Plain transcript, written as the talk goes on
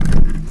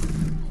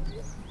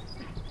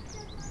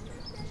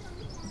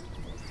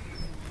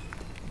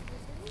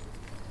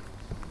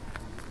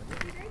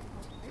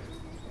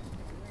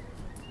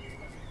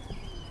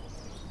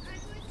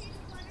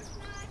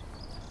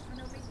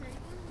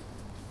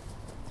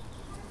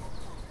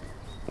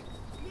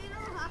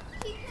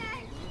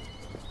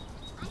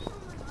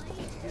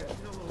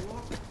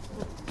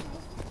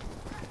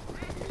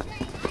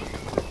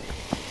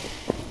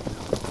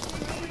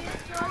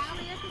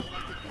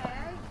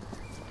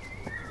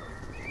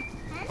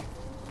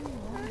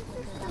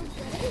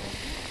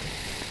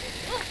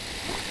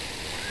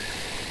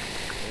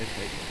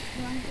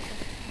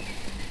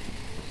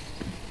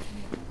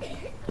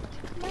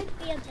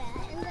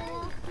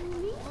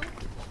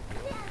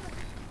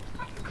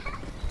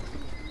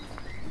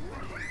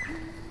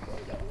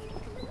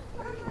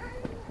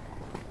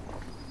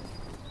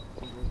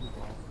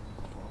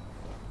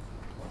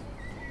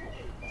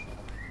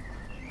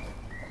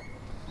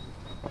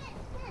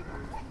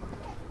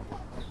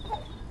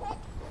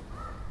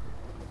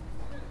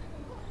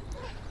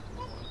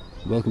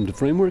Welcome to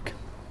Framework.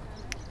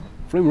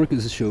 Framework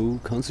is a show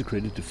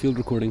consecrated to field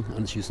recording and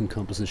its use in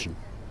composition.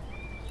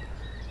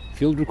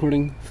 Field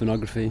recording,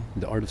 phonography,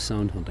 the art of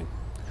sound hunting.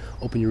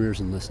 Open your ears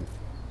and listen.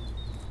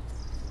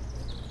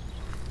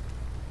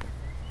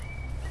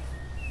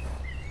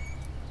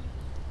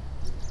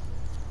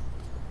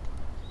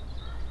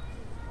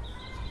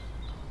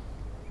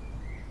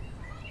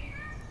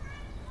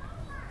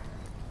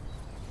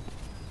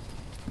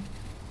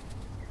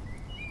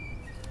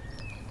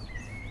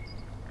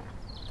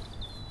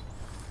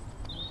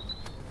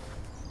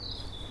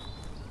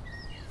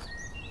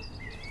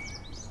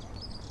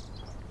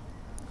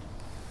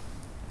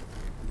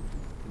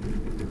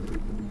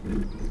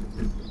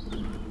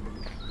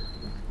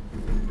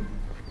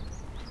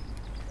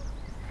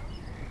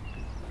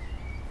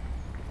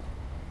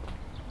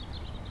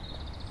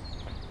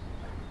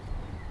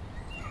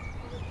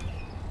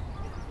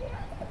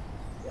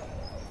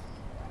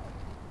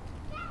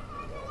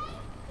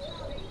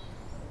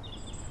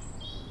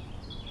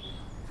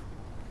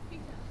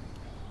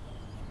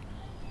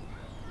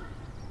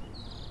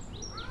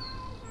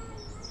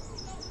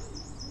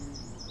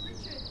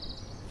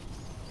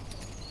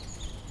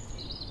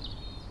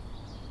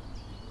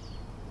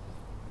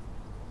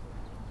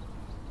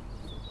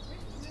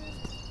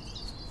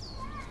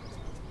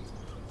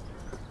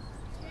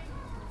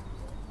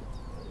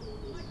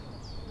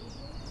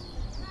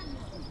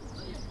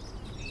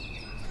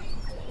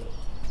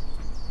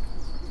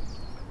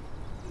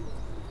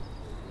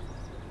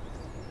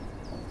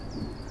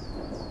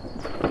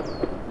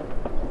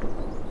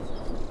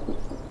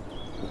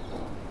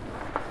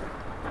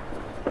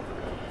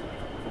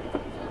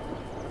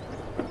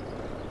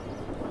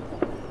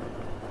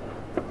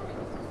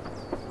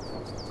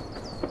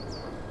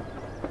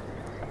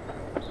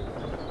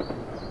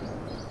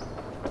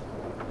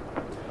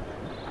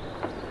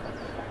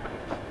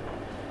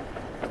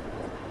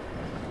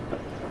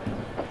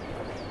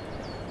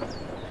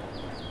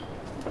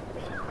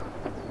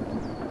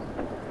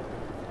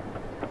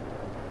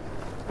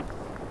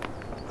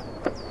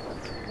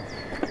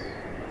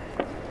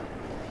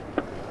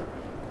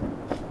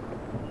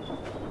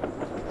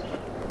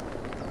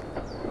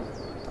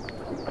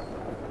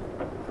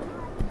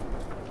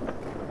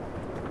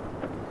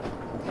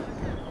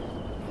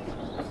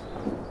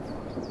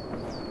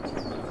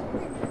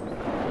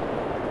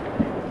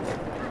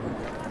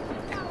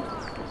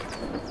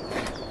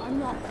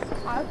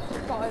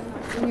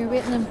 When you're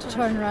waiting them to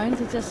turn around,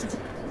 they just...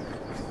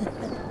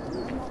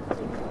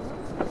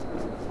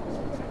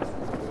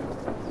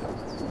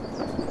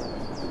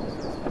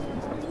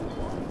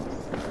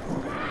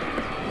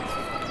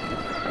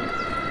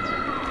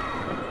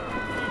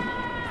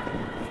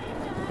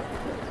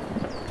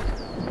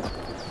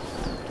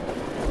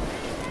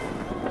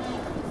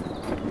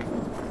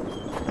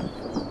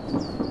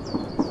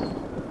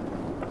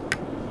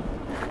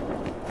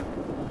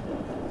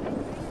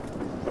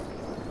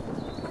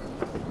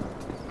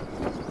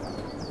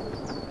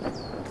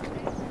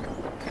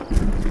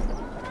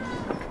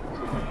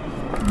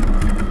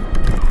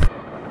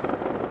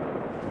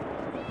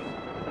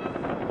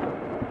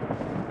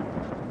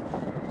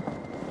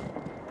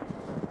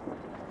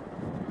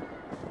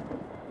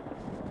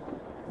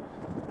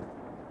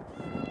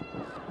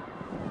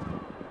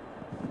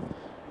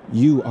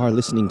 You are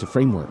listening to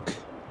Framework.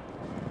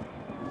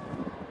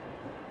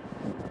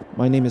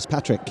 My name is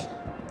Patrick.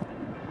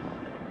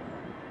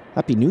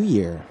 Happy New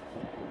Year.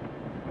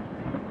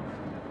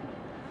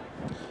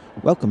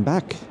 Welcome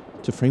back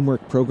to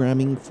Framework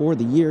programming for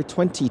the year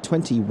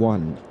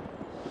 2021.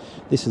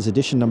 This is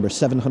edition number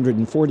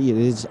 740. It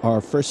is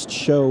our first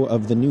show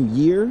of the new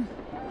year.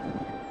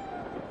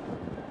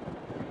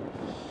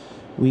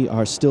 We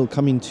are still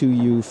coming to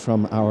you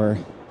from our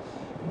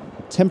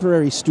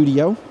temporary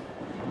studio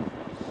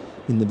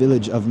in the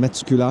village of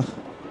Metsküla,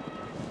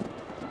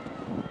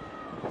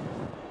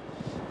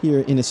 here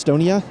in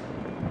Estonia.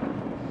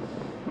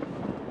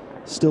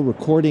 Still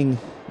recording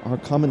our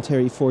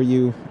commentary for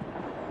you.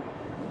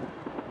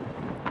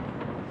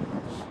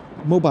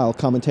 Mobile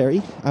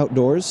commentary,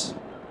 outdoors,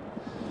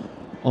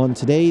 on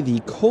today,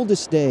 the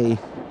coldest day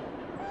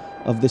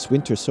of this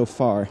winter so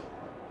far.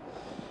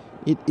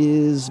 It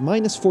is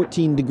minus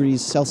 14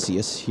 degrees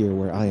Celsius here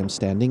where I am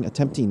standing,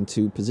 attempting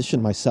to position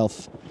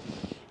myself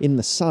in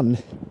the sun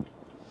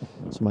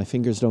so my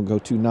fingers don't go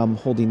too numb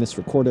holding this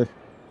recorder.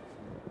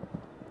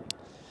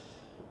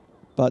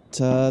 But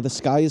the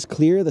sky is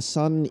clear, the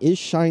sun is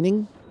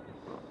shining.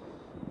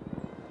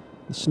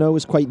 The snow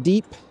is quite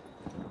deep.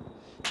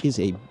 It is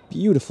a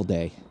beautiful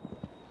day.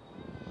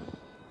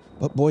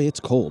 But boy,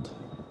 it's cold.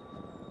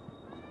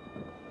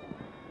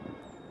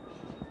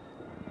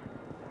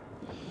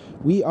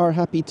 We are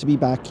happy to be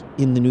back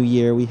in the new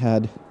year. We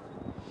had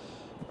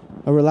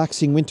a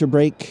relaxing winter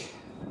break,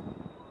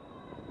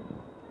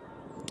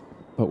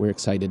 but we're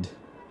excited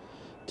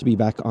to be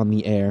back on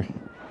the air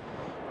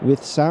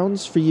with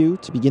sounds for you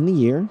to begin the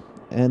year,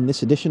 and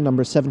this edition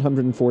number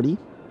 740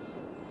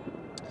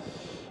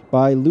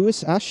 by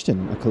Lewis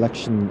Ashton, a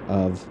collection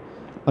of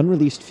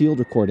unreleased field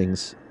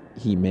recordings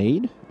he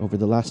made over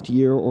the last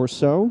year or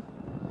so.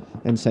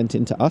 and sent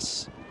in to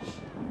us.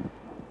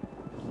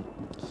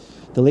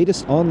 The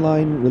latest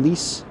online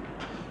release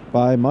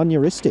by Manja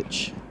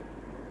Ristic,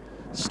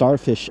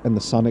 Starfish and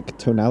the Sonic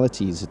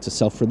Tonalities. It's a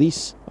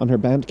self-release on her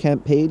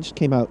Bandcamp page.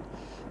 Came out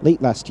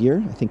late last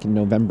year, I think in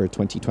November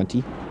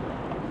 2020.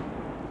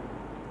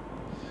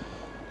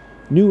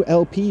 New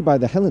LP by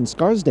the Helen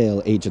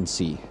Scarsdale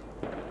Agency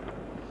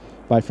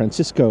by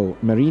Francisco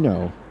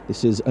Marino.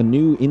 This is A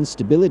New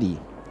Instability,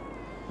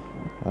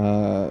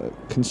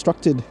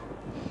 constructed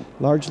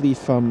largely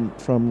from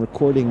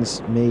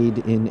recordings made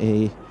in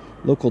a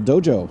local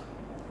dojo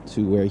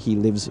to where he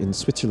lives in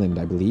Switzerland,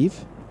 I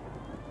believe.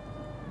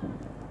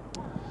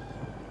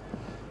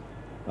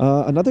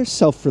 Another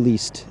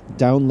self-released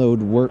download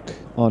work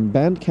on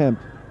Bandcamp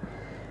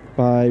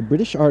by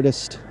British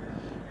artist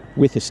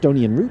with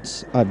Estonian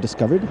roots, I've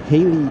discovered,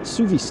 Hayley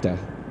Suvista.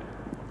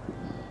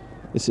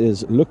 This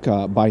is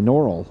Luka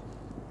Binaural.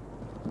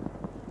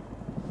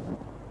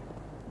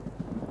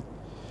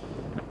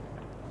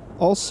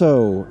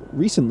 Also,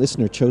 recent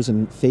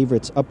listener-chosen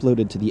favorites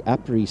uploaded to the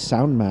Apri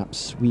Sound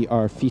Maps. We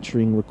are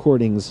featuring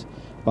recordings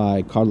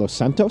by Carlos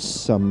Santos,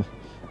 some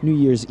New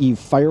Year's Eve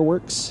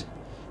fireworks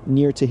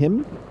near to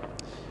him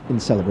in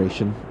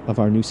celebration of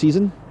our new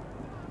season,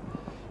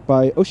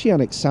 by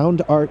Oceanic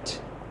Sound Art,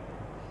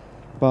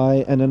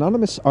 by an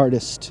anonymous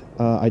artist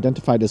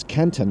identified as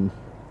Canton,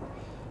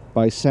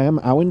 by Sam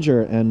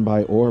Owinger, and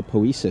by Or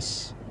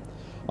Poesis.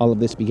 All of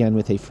this began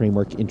with a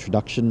framework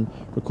introduction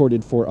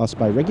recorded for us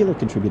by regular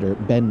contributor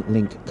Ben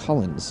Link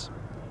Collins.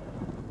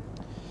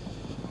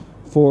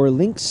 For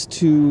links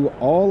to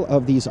all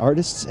of these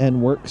artists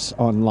and works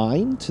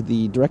online,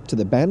 direct to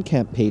the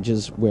Bandcamp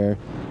pages where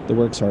the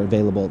works are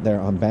available there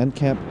on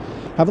Bandcamp,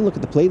 have a look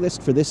at the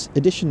playlist for this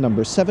edition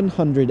number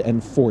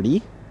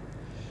 740.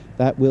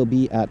 That will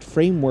be at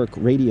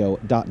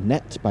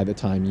frameworkradio.net by the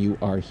time you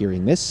are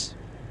hearing this.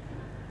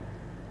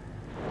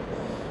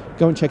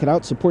 Go and check it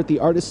out. Support the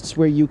artists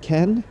where you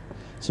can.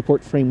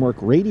 Support Framework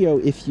Radio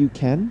if you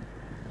can.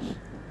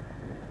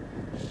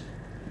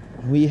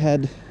 We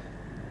had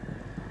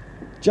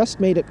just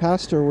made it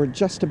past, or were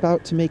just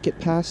about to make it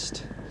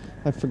past,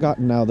 I've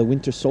forgotten now, the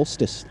winter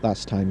solstice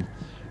last time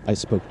I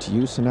spoke to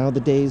you, so now the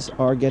days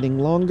are getting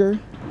longer.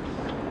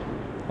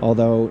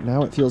 Although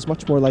now it feels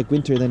much more like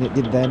winter than it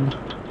did then.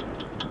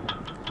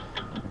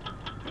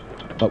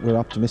 But we're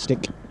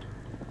optimistic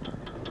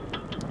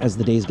as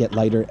the days get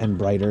lighter and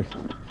brighter.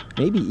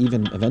 Maybe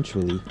even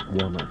eventually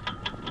warmer.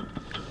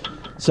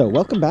 So,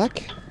 welcome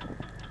back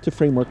to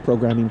Framework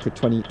Programming for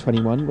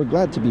 2021. We're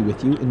glad to be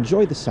with you.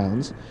 Enjoy the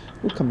sounds.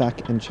 We'll come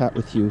back and chat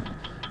with you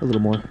a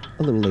little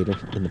later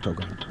in the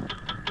program.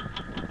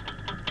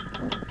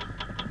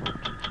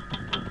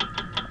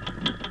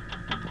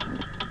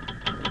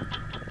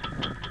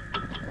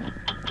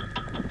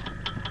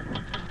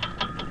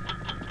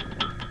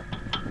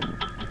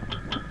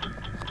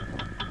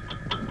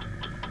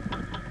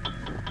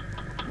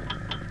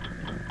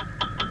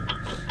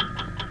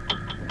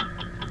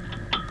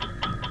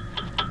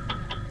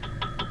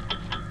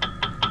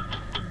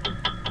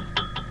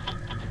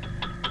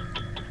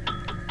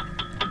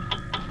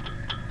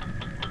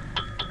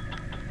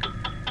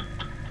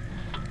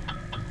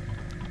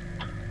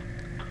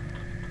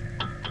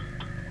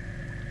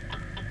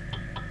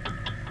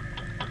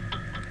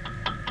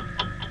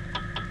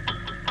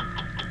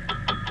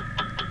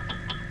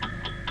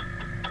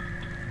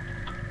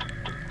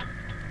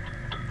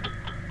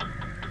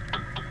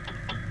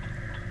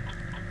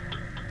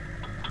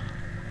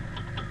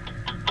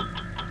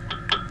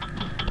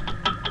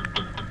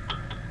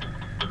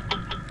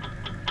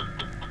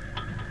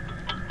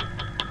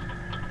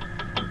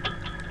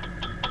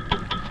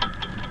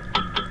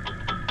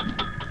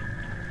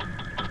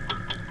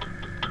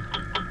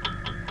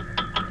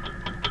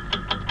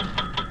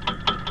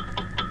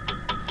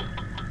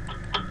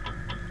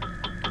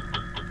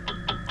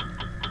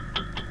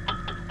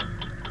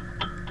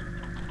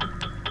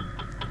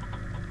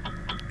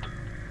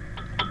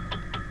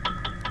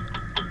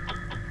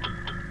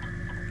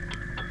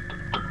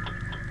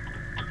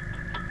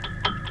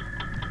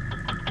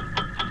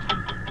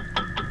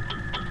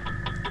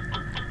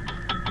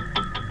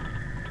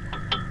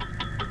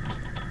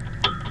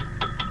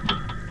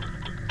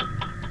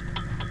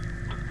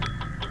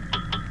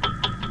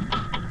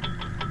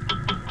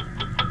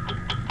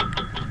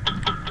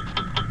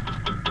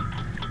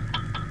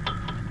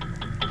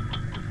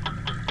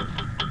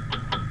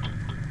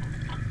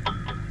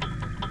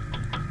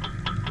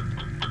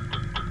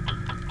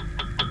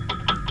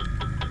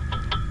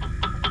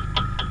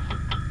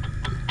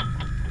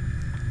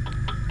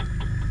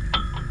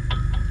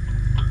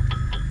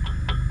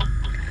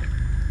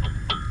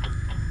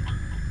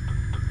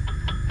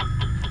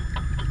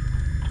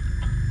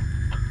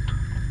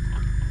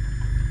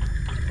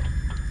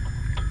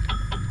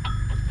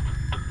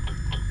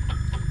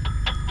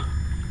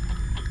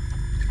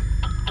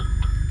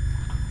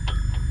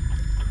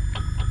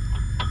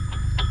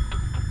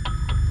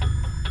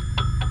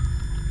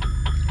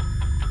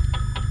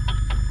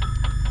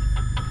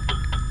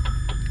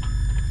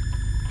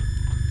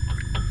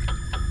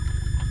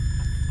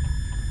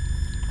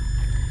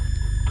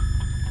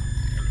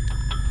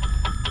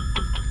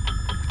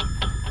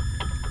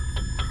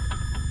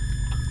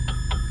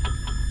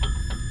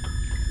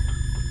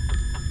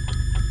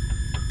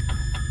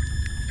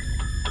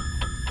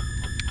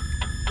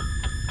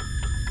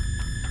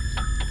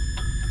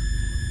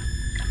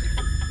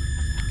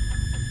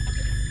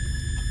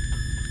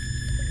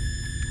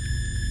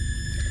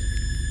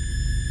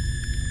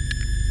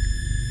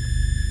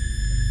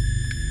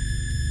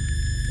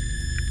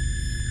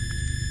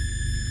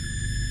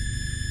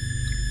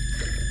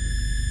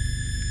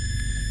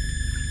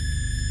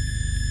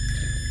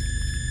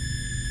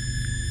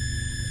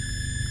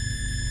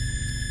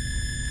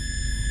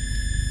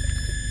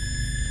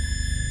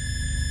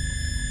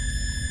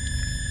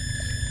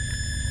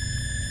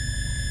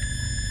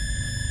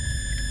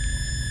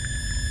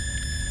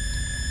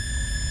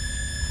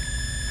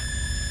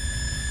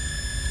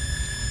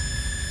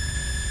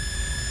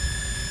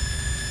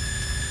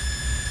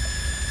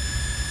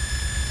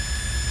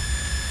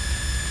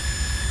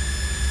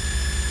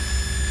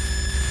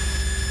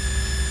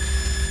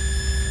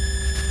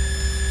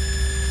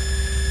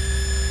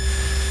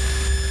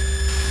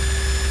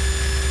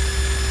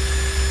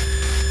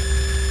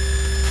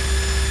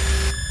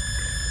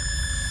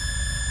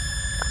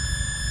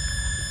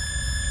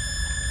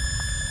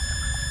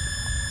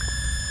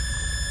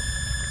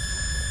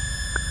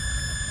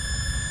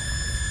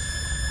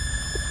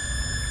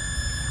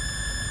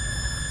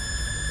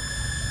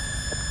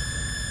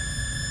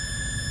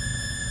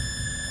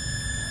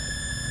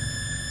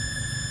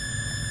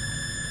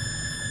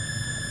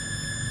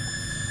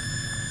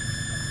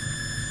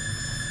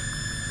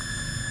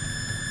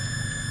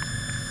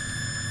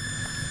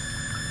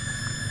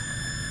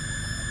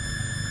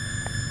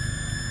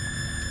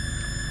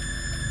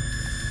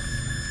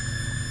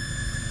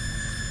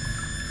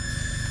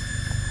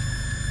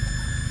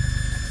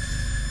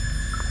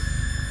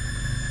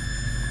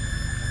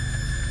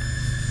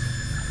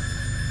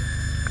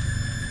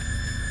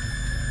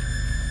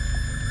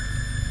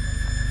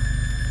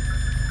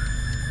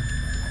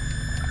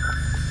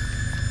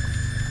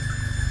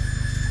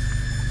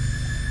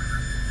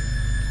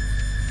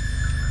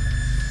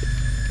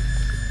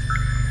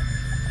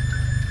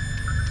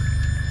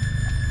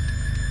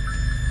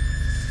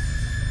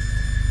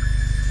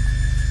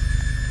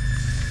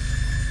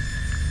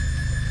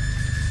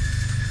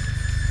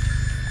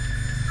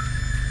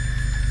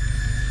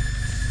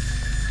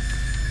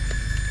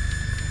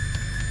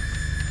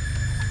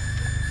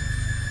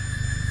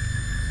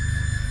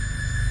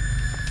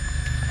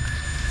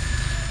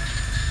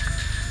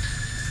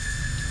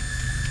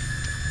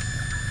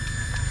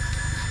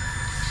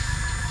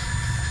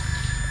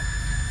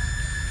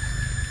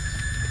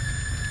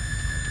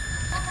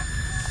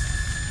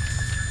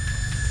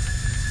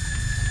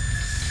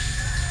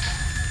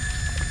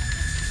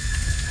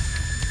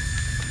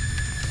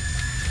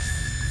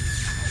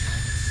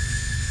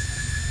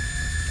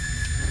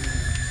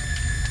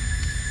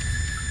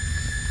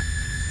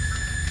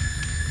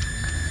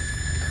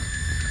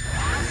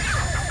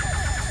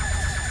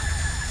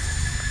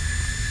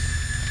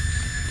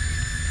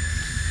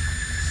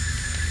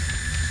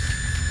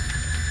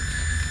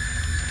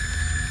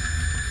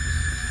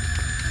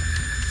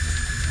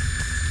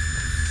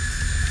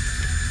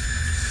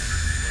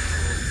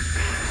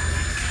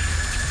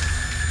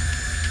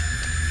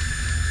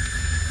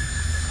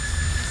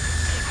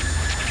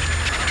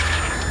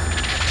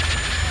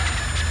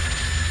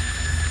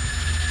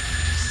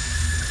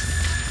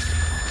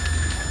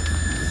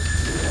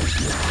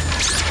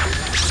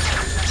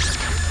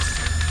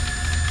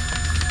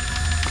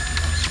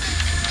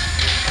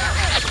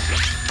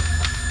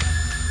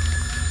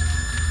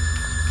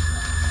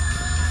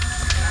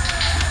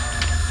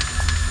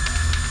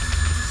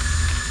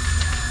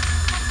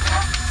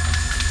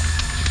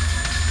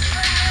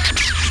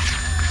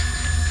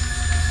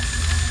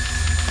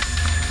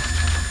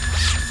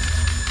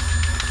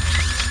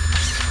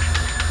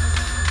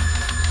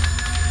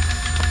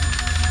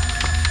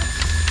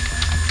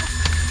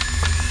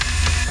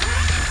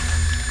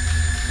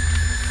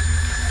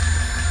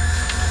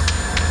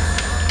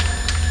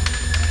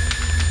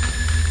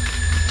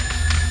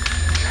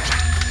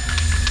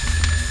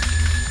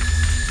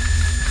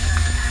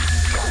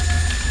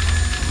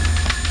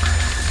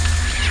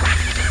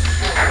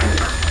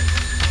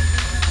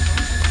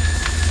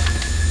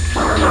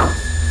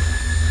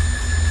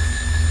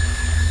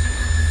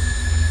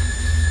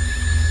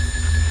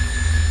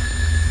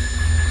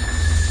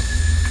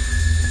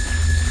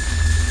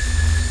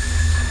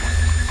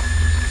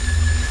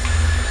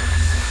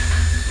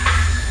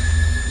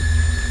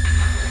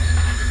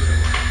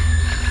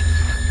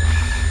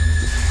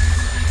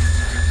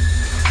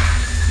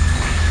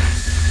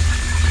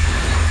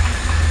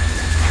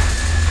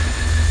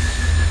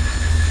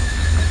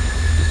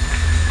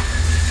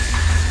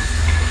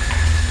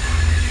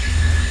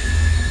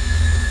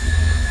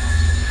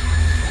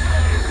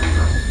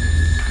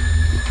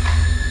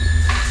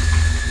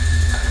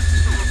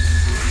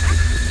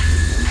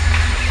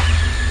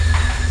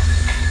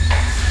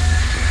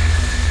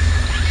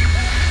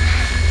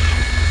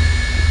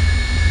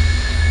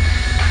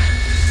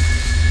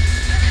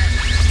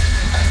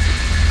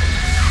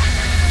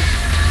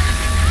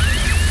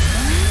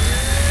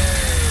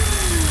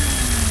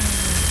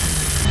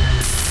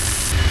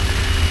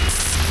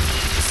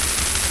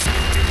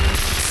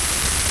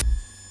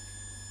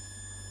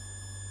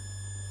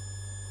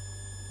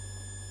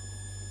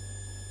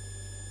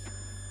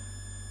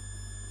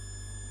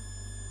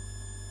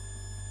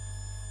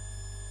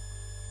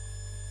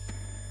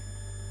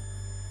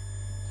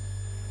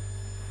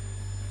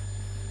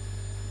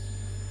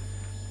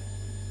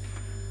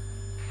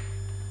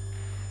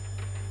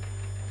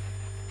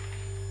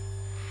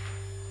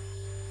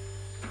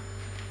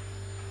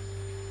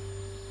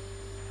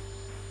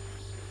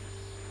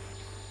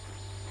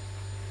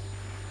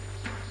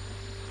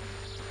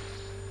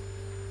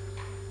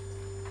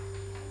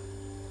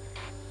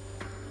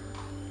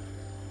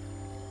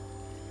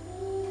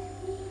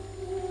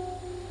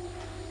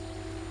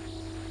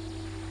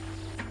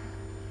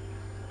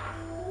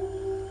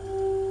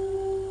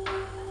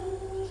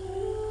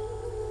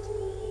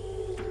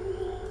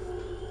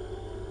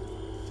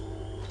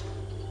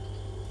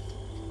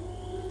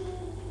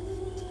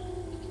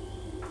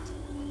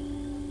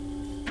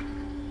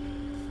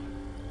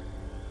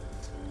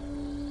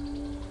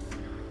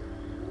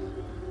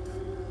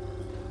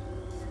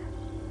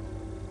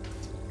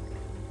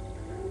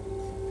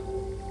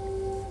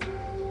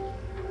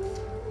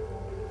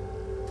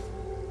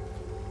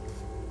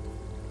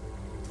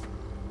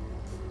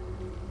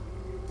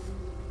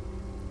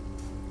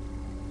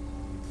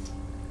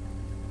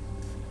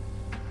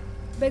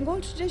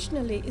 Bengal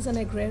traditionally is an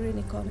agrarian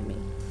economy.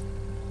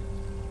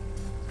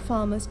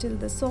 Farmers till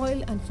the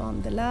soil and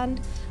farm the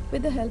land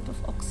with the help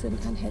of oxen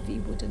and heavy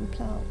wooden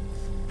plough.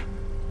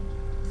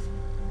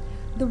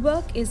 The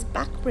work is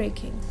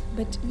back-breaking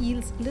but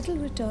yields little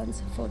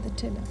returns for the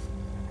tiller.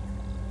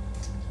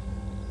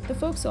 The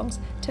folk songs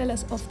tell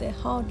us of their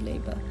hard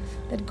labor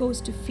that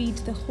goes to feed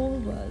the whole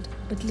world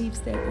but leaves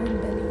their own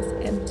bellies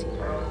empty.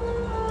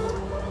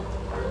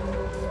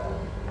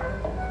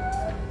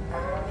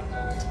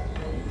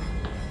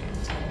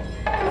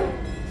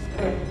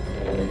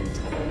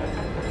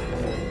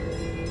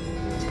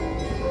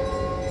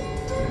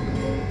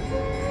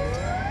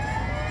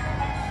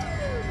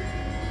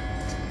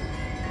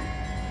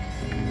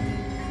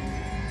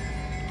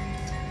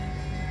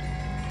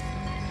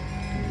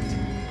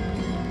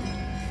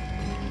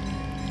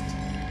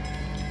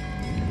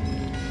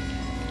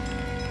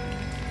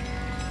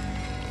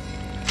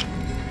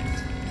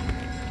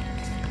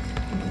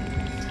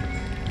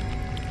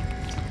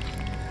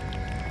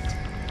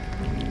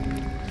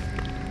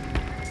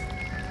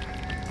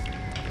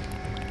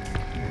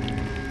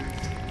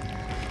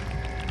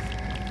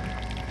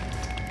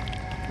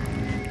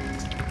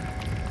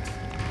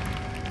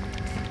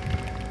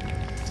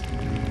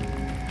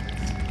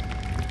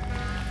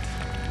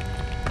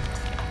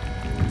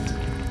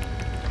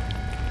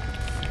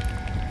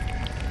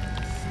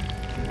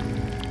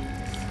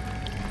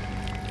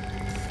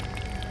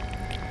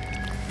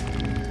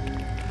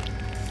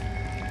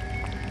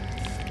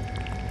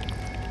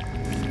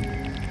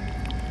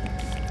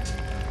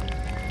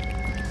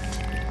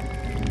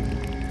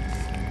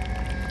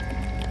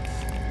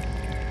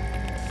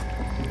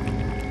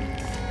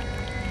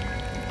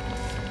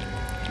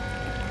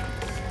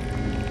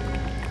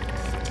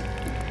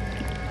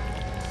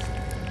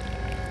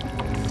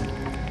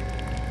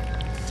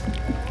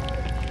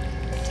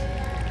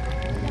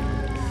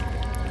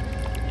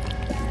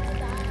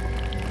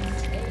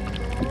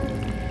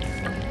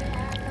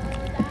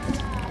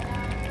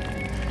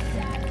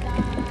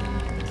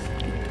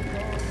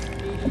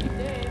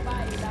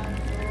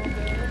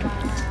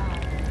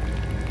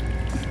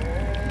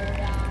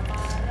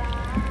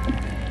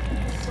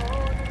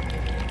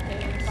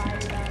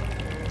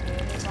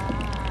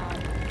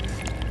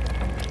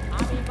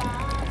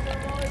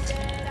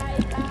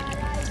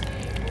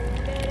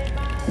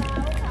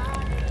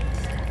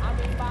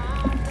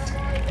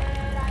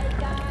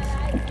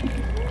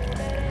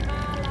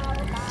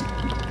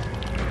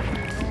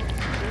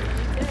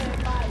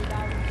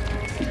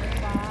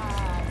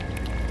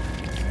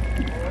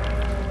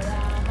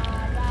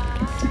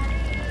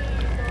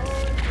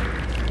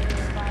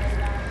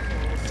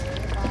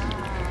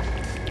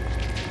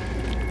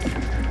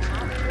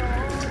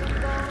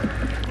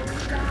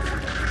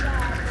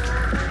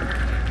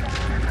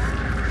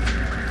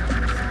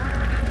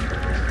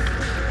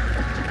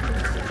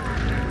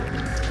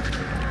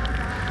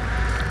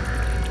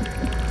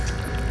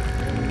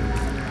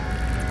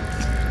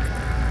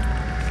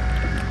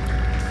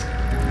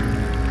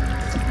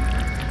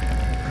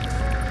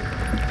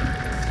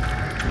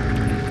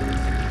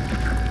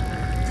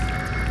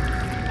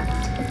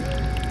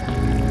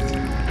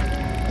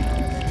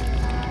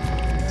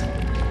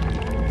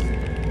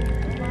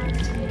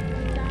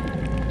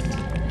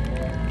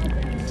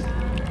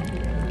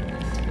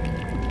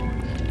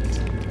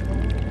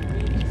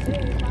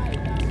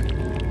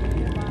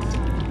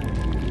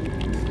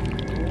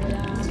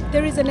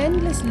 There is an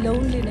endless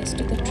loneliness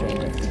to the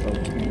trade of the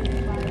boatman.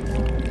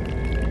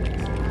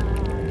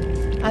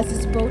 As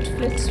his boat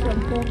flits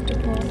from port to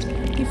port,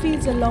 he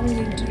feels a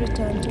longing to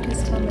return to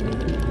his family.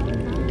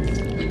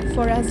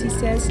 For as he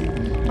says,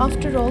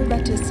 after all,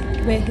 that is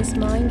where his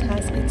mind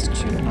has its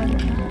true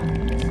anchor.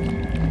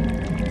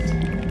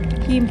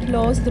 He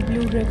implores the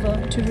blue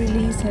river to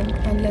release him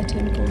and let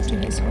him go to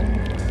his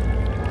home.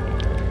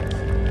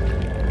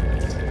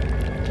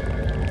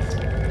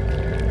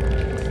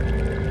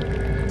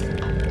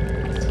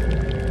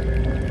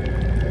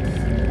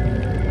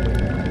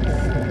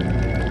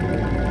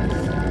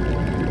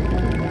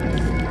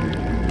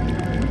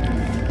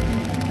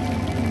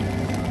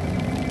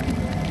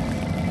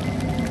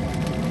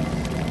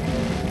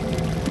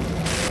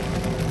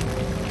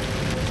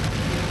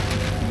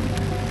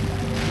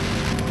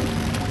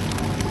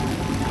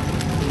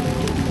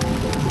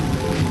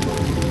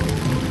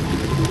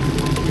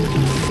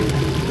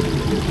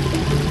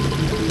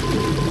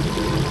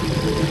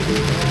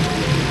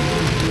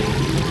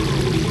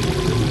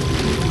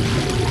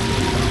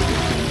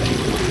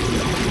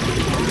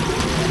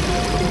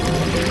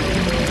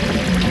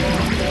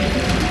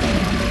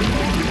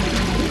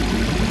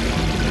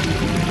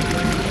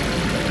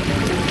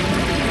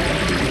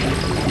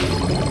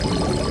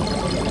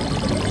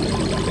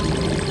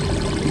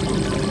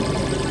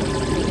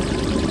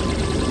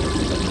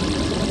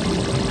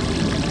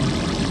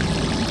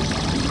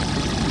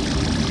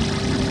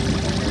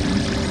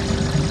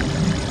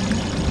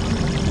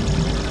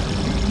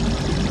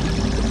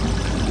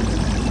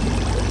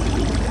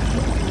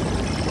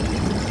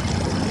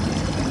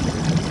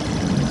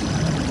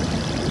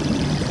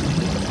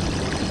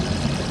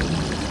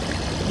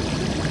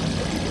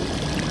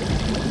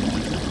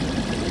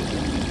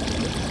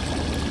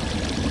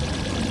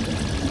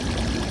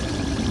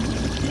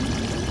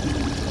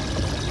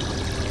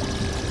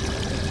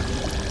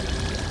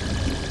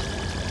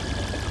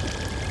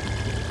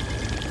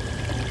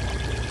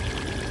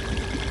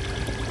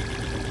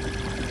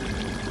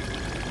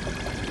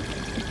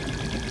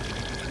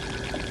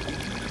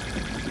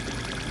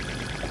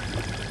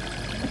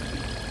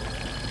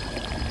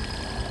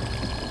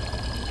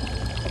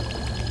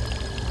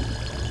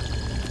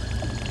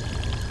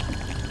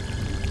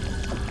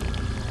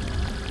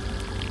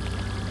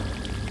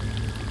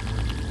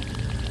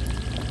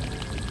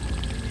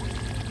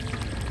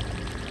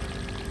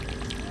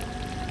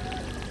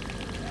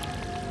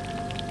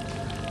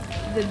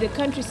 the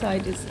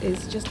countryside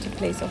is just a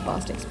place of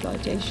vast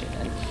exploitation,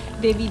 and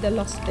they've either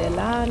lost their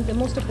land,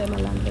 most of them are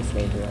landless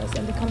laborers,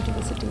 and they come to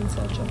the city in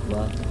search of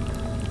work.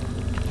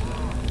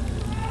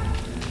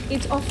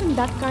 It's often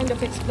that kind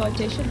of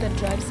exploitation that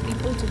drives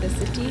people to the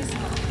cities,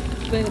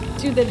 but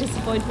to the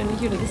disappointment,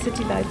 the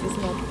city life is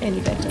not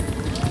any better.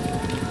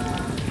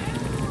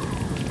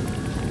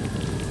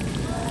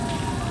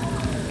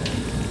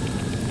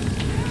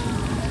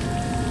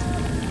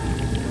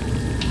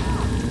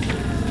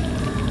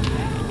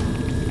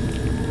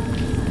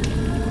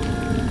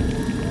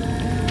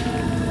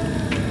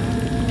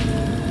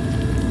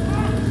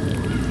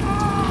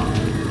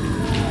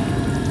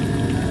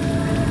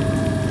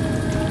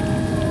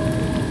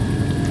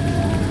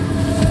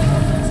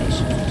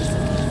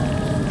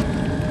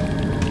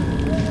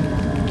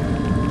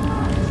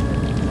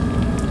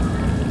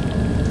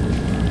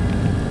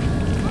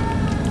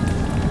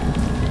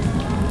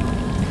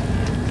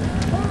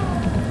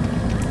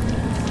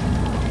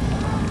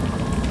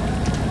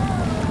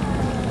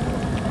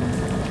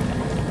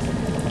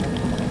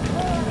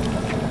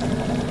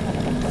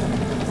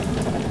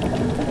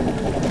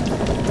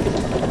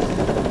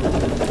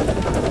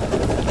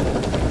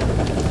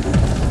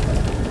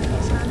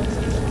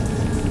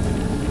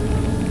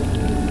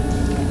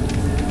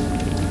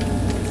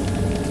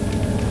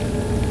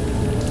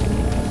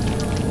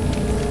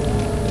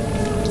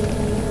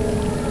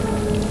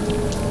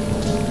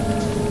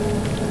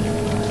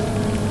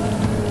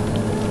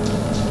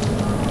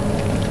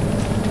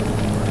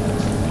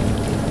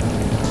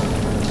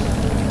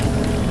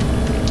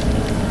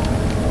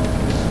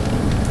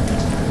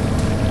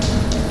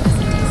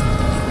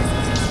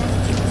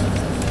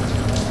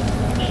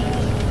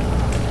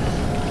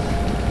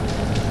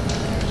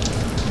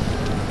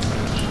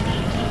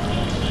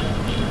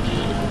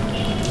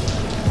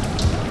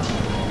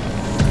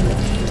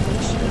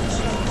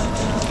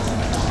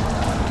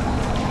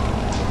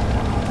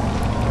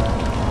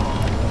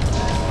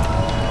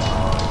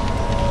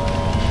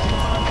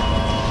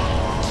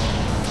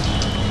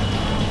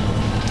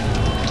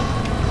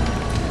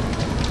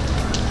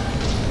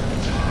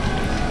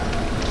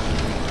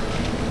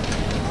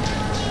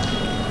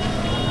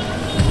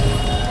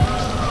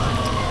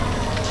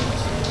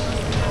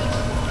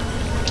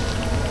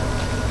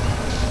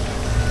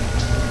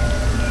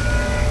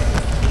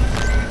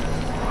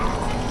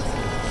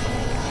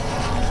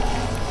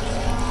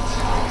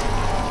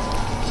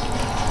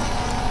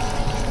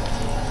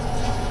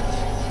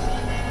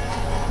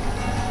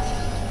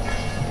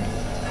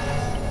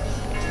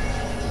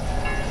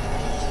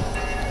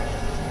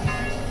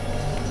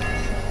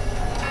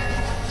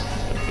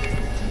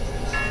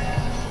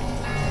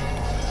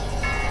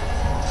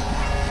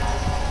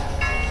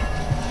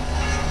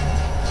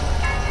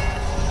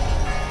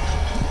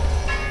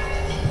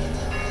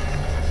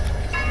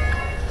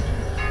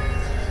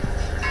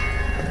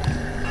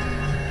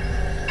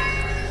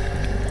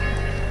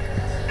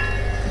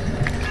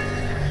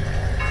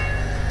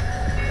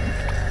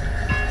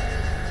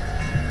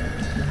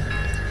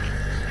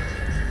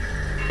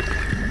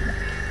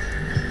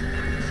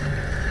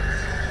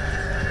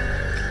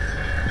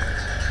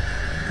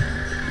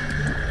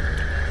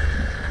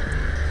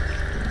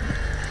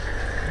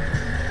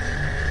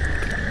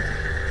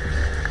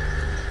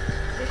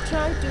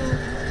 Try to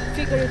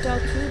figure it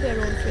out through their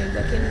own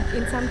framework.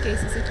 In some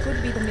cases, it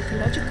could be the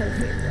mythological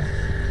framework.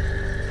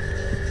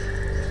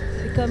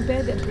 They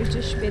compare the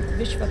British with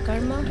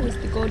Vishwakarma, who is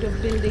the god of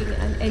building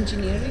and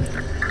engineering.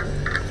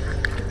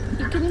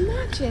 You can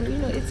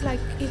imagine, it's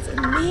like it's a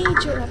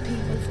major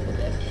upheaval for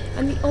them.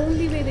 And the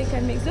only way they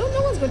can make, no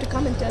one's going to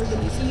come and tell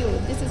them,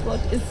 this is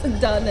what is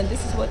done and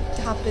this is what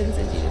happens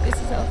and this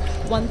is how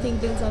one thing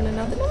builds on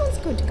another. No one's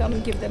going to come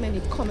and give them any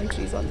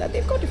commentaries on that.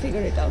 They've got to figure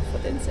it out for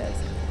themselves.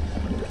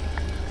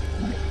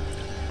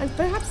 And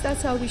perhaps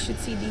that's how we should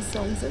see these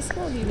songs as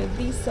well.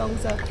 These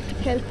songs are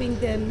helping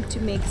them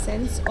to make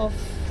sense of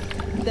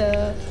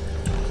their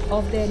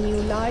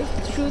new life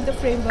through the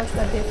frameworks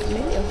that they're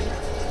familiar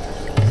with.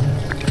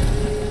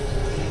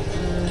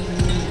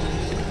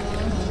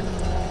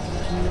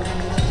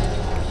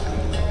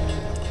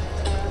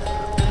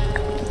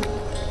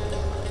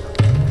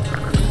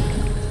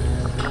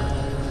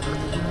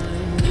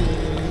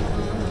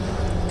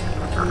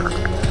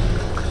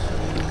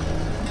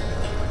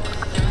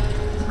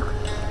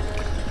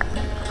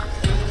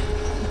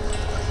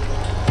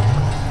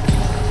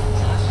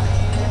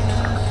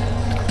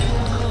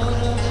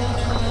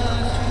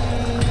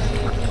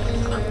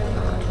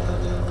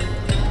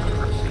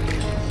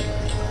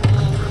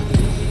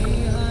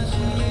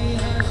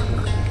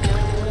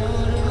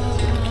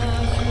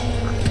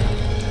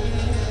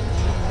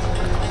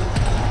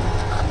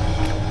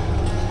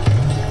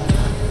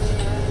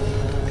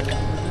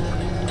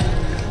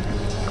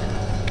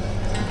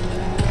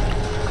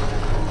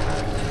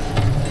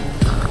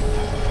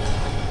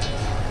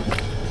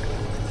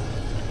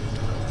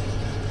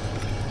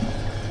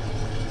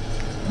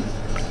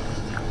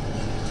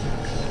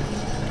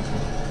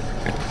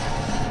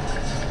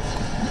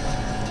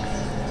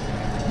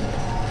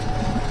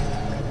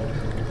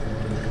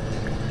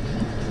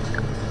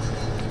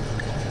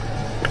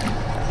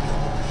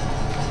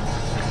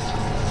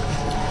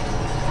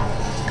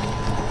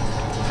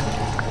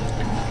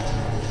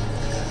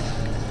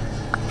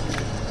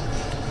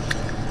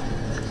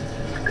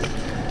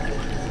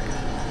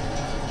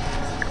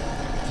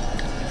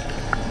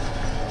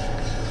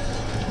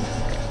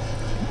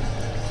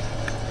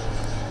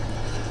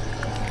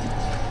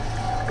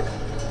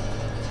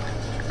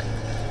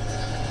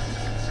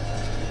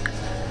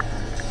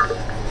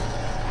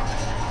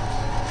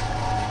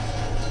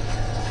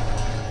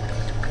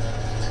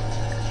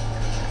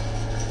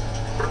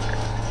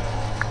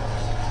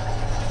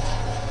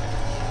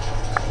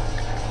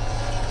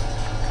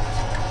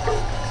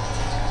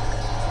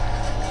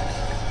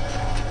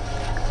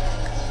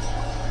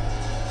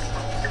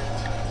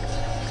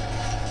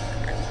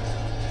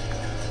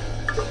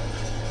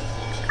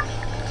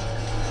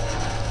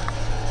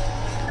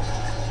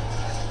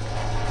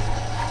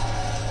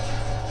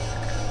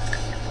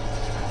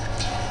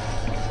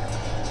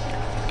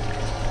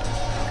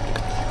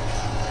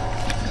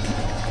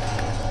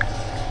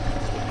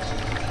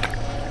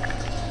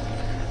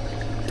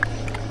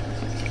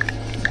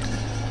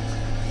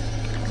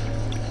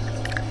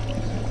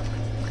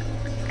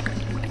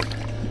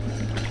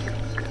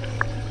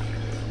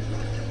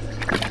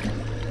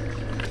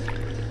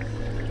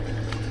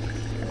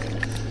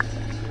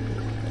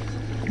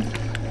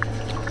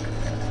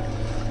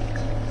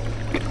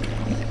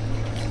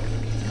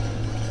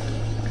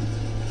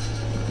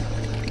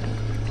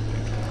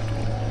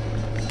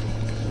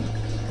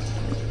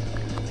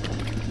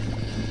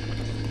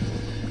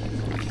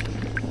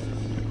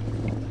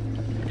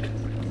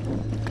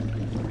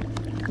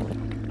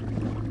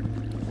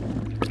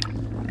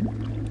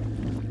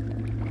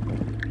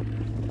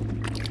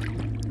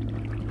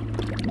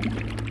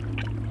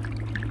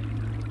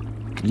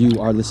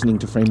 You are listening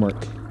to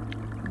Framework.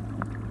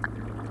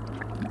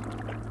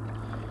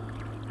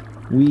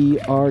 We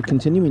are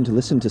continuing to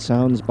listen to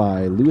sounds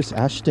by Louis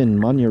Ashton,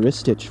 Manya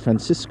Ristich,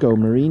 Francisco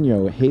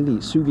Mourinho, Haley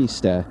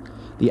Suviste,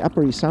 the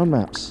Apari Sound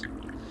Maps,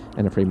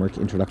 and a Framework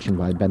introduction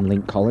by Ben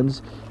Link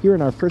Collins, here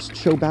in our first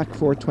show back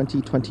for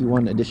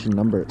 2021 edition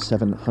number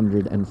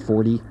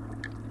 740.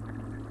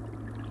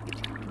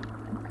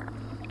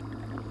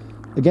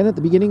 Again, at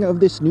the beginning of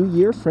this new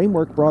year,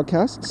 Framework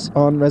broadcasts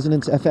on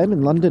Resonance FM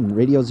in London,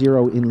 Radio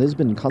Zero in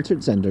Lisbon,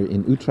 Concertzender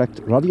in Utrecht,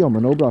 Radio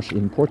Monobrosh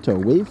in Porto,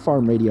 Wave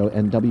Farm Radio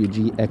and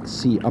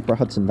WGXC Upper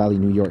Hudson Valley,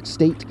 New York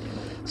State,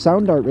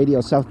 Sound Art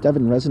Radio South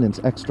Devon, Resonance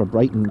Extra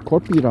Brighton,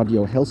 Corpi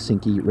Radio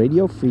Helsinki,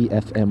 Radio Free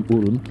FM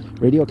Ulm,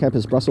 Radio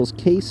Campus Brussels,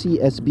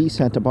 KCSB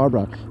Santa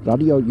Barbara,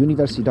 Radio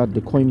Universidad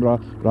de Coimbra,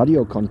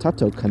 Radio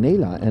Contato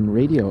Canela, and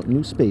Radio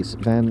New Space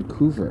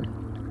Vancouver.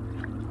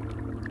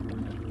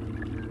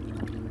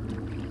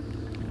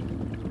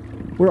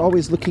 We're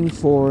always looking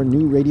for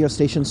new radio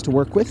stations to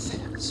work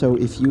with, so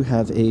if you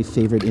have a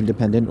favorite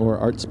independent or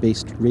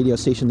arts-based radio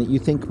station that you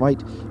think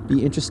might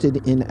be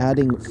interested in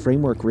adding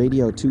Framework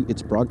Radio to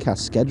its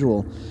broadcast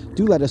schedule,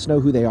 do let us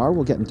know who they are.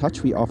 We'll get in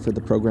touch. We offer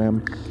the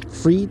program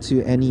free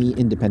to any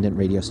independent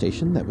radio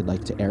station that would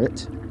like to air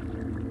it.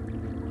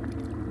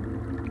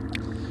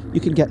 You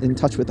can get in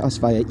touch with us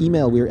via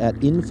email. We're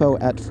at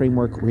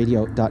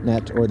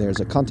info@frameworkradio.net, or there's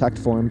a contact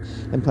form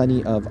and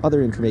plenty of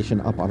other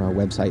information up on our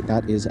website.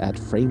 That is at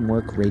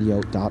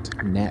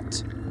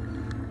frameworkradio.net.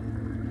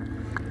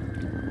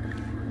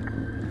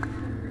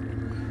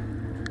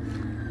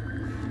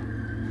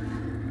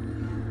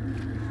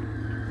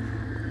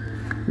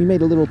 We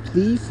made a little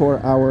plea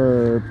for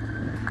our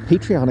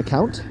Patreon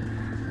account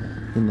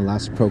in the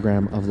last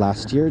program of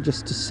last year,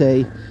 just to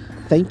say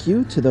thank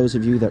you to those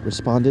of you that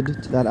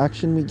responded to that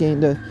action. We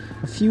gained a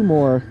few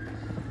more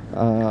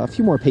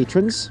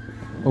patrons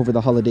over the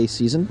holiday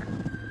season.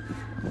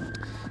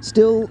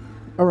 Still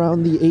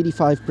around the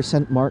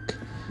 85% mark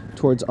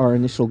towards our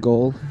initial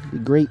goal. It'd be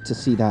great to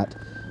see that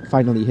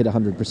finally hit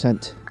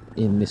 100%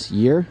 in this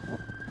year.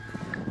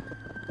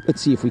 Let's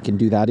see if we can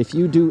do that. If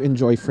you do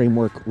enjoy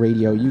Framework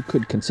Radio, you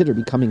could consider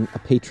becoming a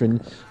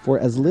patron for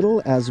as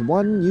little as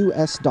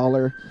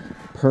 $1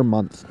 per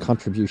month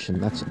contribution.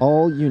 That's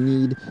all you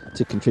need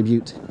to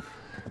contribute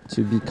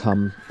to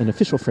become an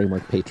official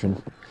Framework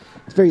patron.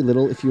 It's very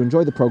little if you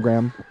enjoy the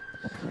program.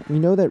 We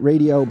know that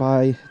radio,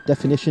 by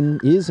definition,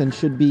 is and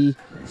should be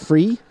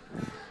free.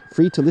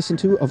 Free to listen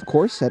to, of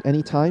course, at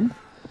any time.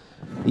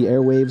 The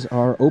airwaves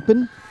are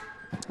open.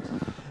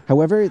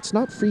 However, it's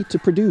not free to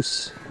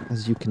produce,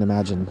 as you can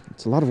imagine.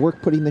 It's a lot of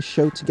work putting this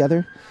show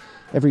together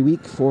every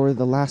week for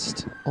the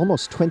last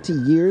almost 20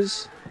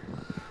 years.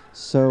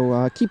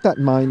 So keep that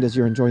in mind as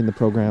you're enjoying the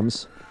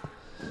programs.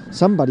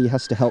 Somebody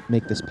has to help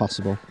make this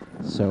possible.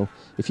 So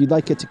if you'd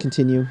like it to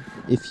continue,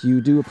 if you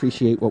do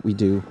appreciate what we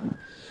do,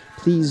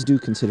 please do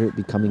consider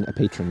becoming a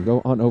patron.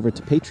 Go on over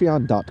to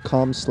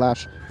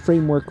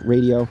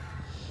patreon.com/frameworkradio.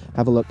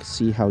 Have a look,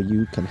 see how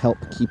you can help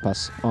keep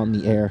us on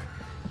the air.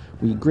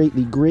 We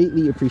greatly,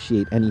 greatly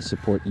appreciate any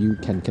support you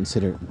can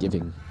consider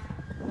giving.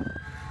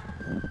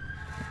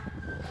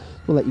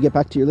 We'll let you get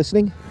back to your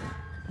listening.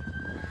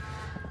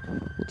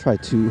 We'll try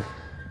to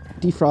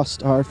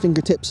defrost our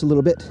fingertips a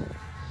little bit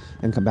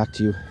and come back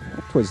to you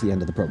towards the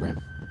end of the program.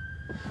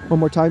 One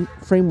more time,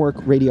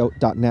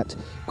 frameworkradio.net.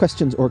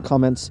 Questions or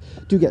comments,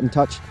 do get in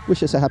touch.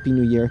 Wish us a Happy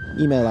New Year.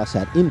 Email us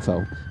at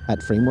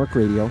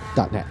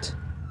info@frameworkradio.net.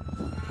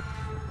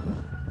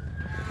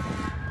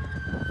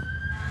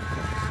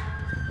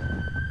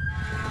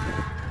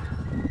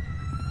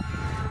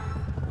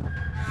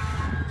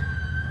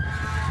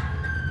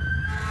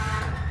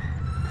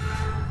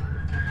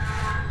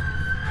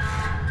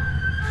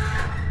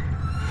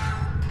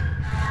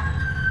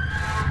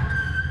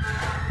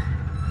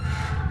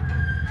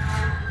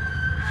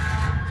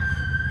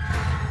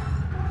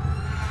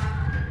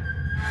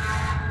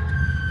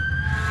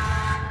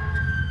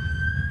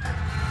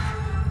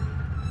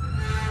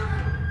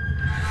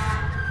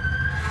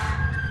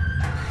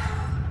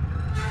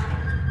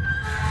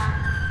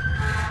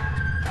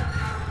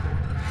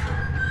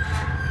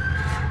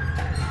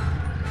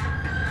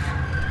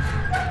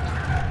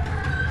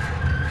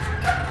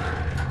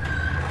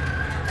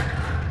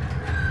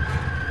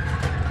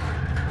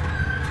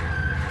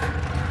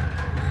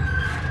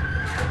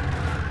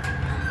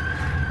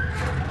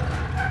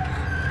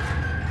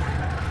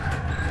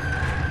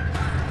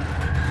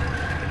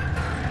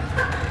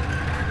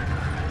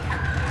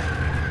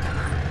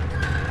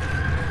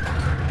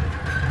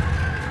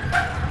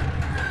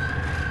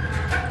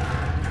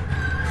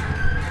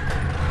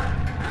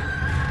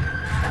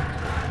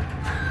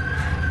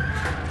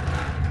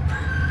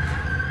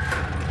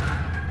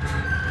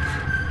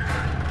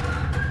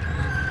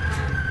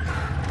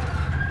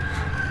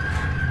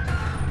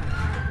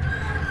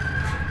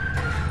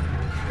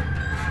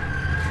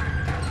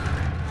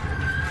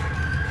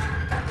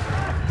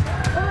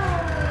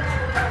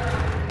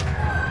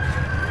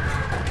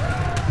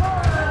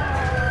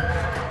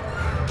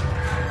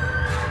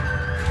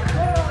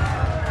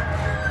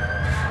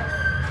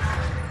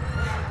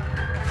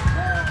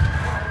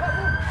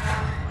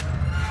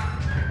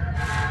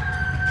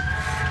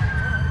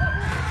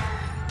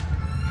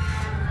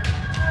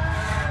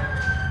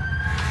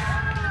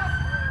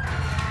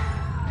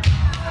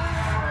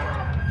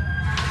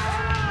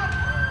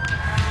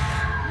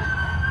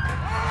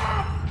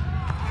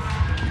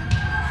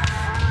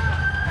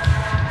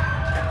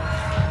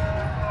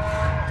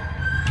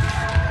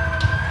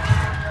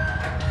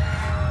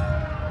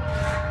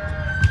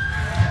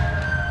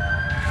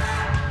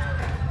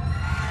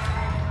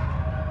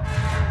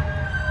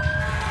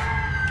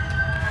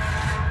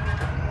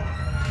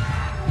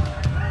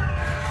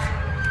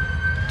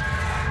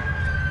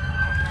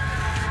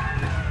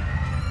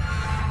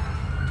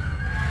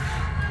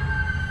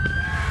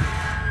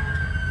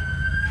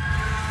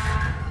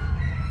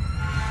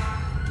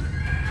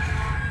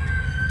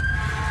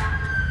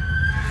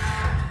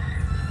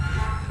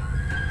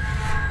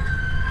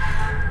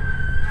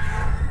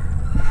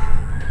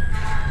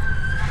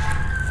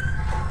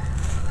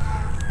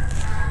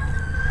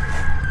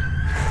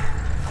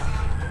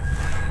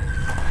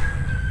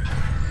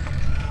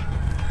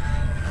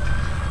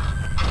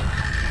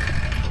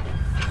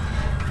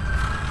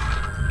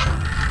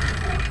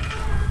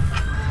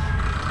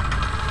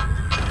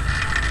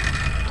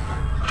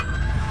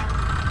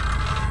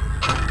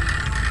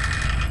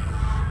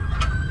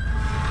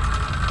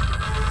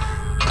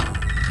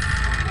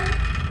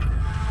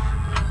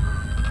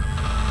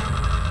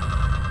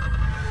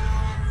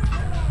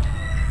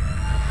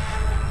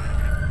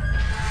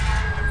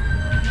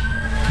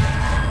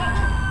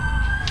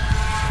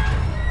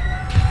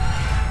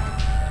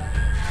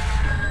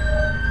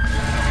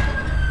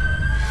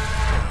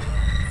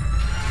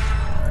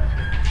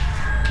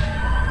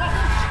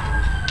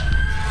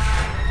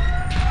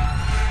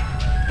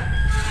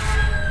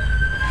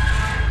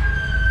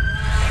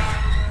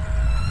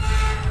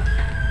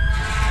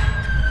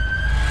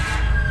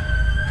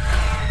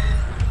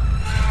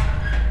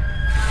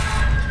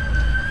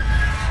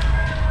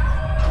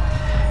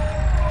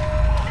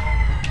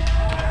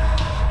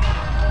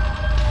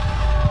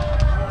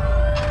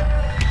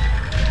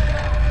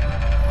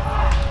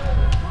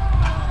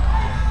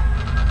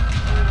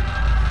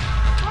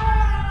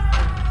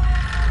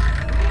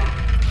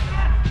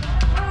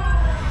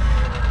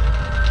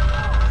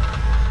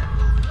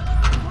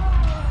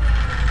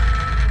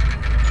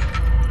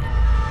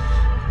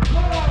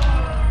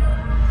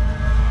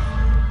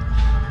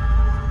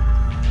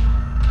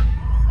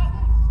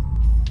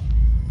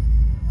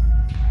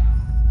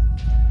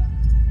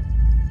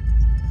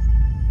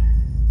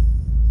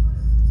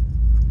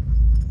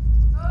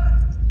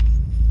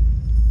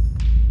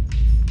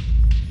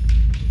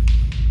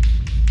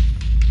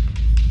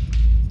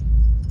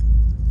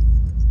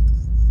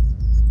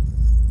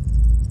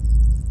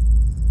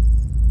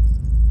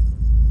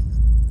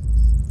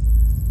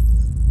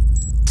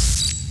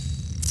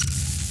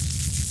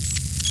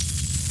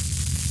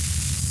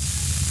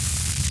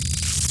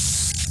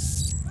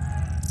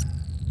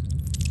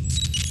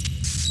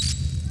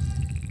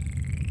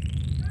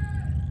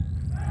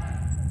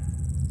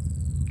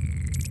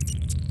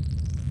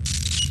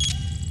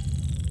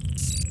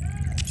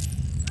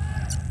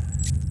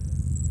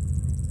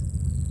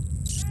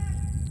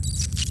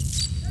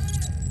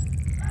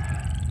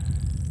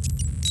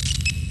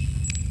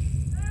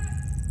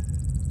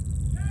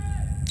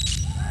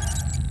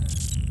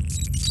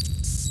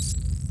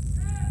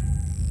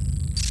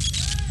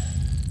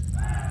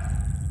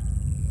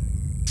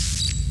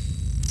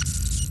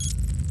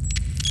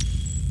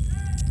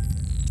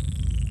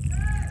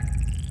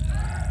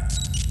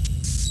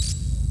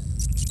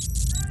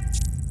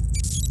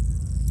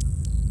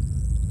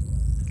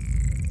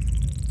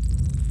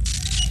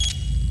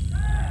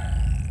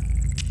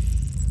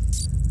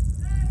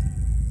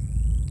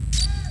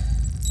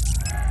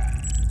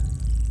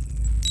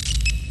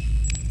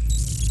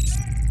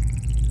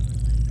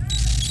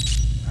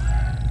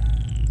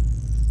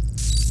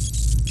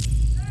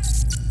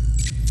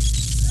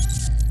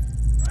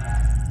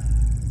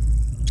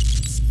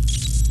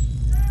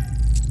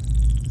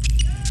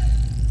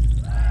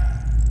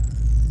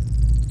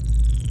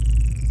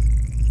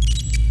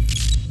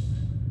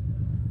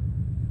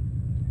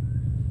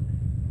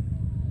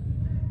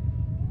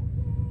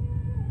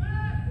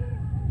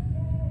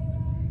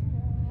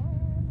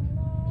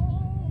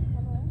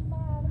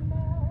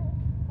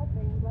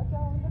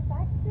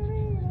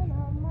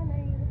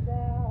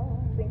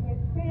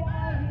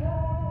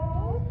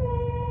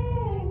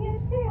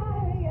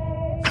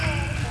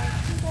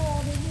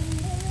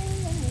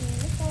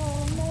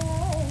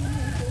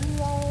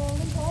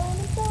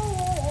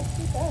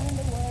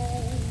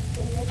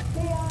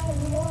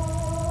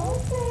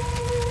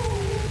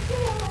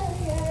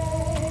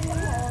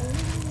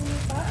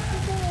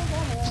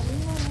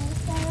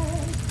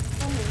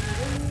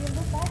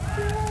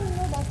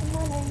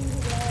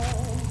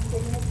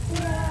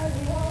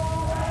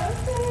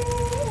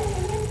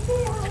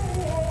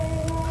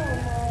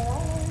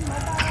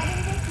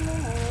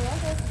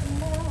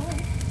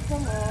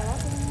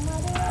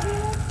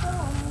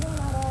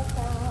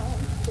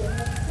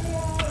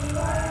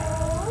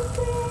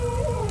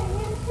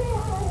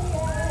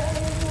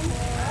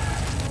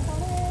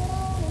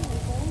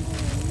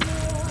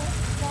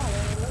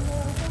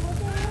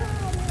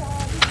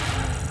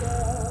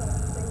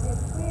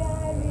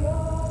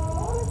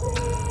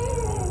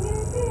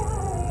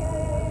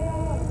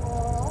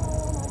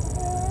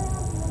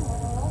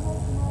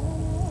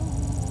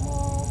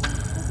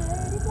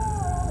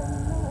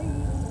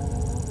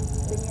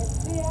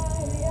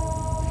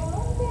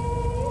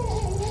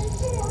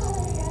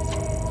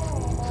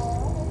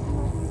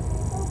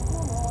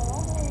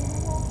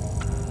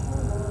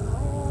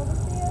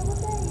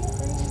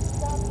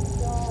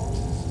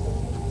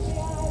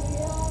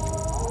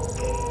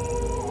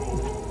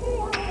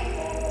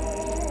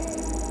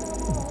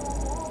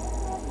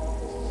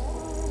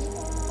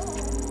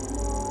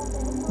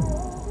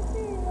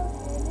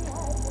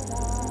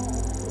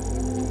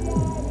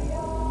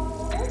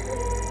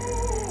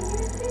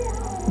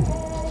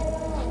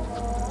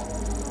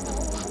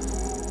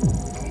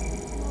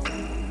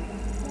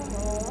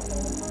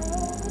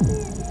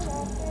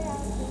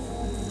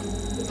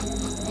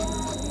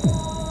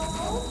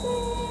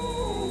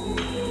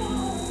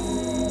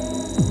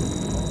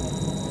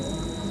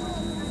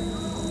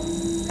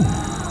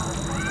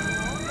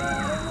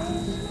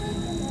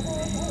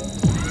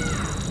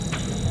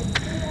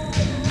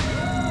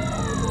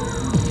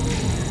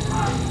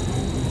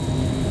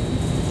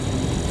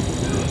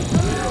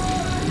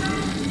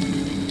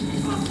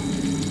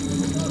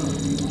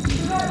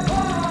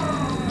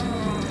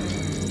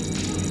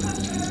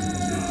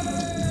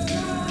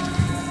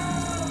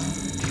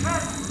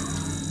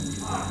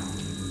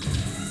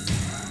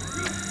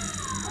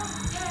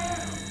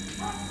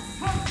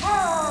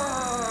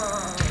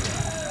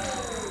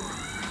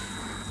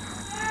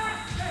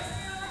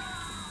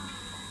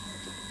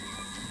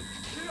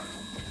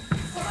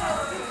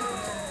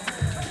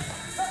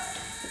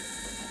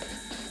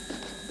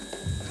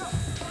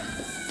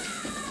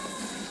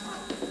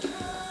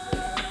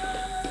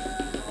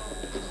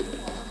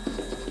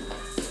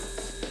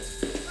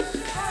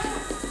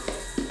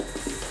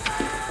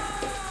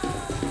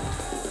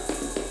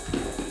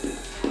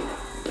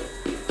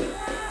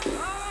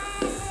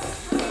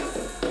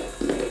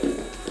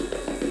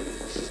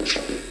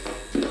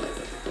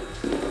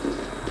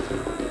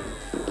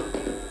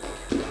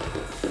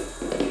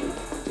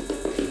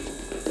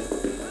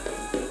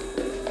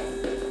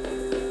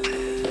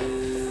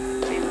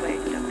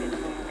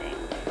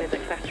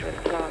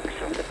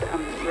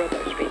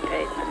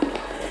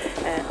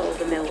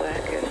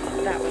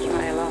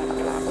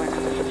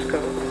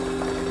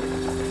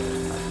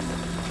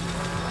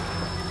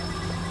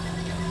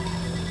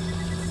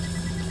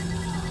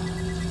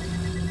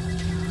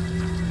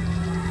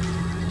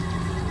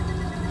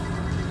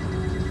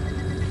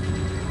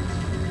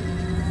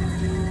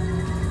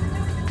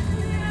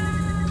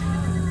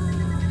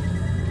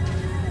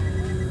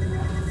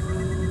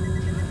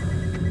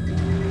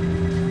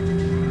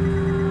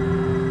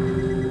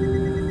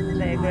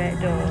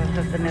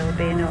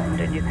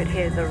 you could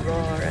hear the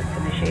roar of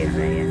the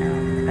machinery, you know,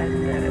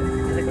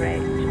 and the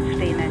great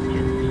steam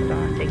engines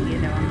starting, you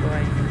know, and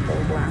going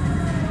full blast.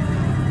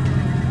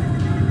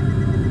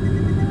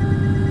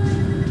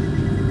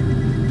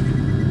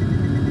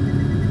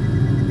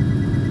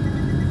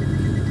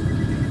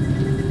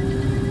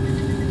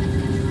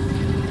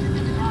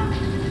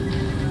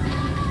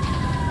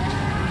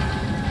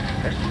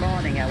 This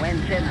morning I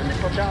went in and they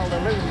put all the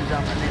looms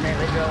on and they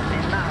nearly drove me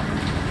mad.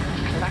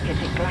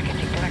 Clackety,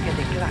 clackety,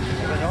 clackety, clack.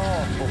 It was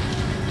awful.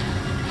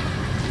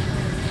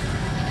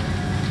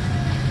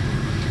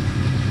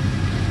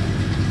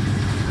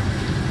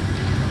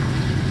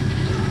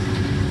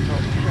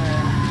 But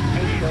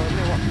he showed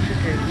me what to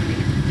do.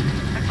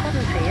 I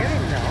couldn't hear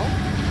him though.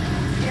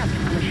 He had to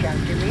come and shout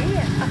to me.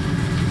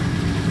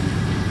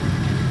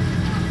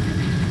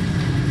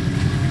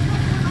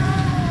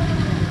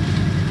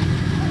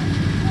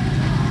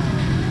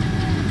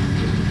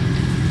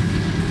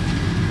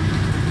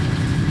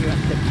 You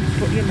have to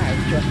put your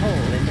mouth to a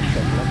hole in the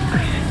shovel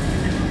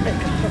and make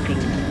a sucking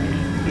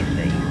noise, you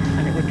see,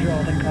 and it would draw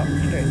the cotton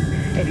through.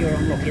 If you were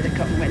unlucky, the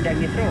cotton went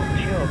down your throat,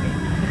 sure.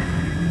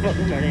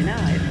 Wasn't very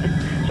nice.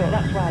 So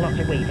that's why lots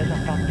of weavers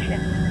are fancy.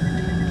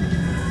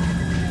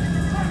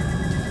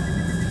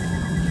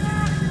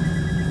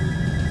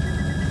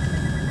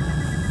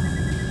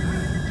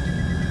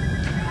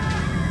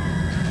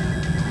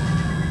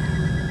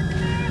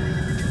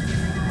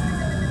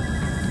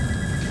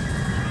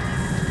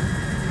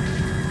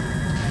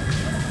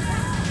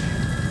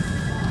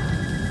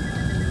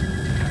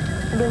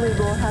 Billy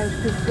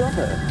Morehouse's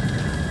brother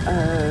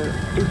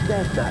is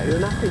dead now,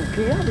 and I think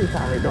he had his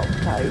eye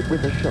knocked out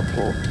with a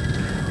shuttle,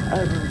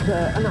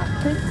 and I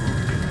think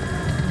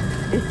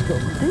his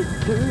son did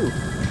too.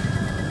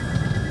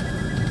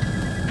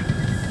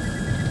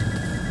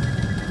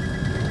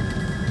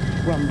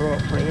 One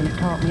broke free and it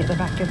caught me at the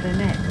back of the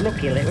neck.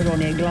 Luckily it was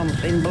only a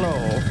glancing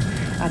blow.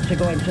 I had to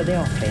go into the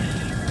office,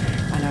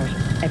 and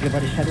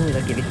everybody said, oh,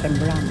 they'll give you some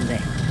brandy.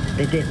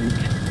 They didn't.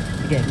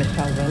 Gave me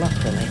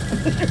salvolotally.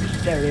 It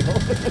was terrible.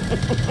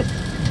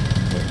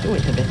 It's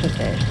always a bit of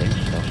tasting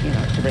stuff, you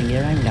know, to bring you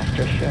around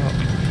after a shock.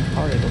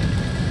 Horrible.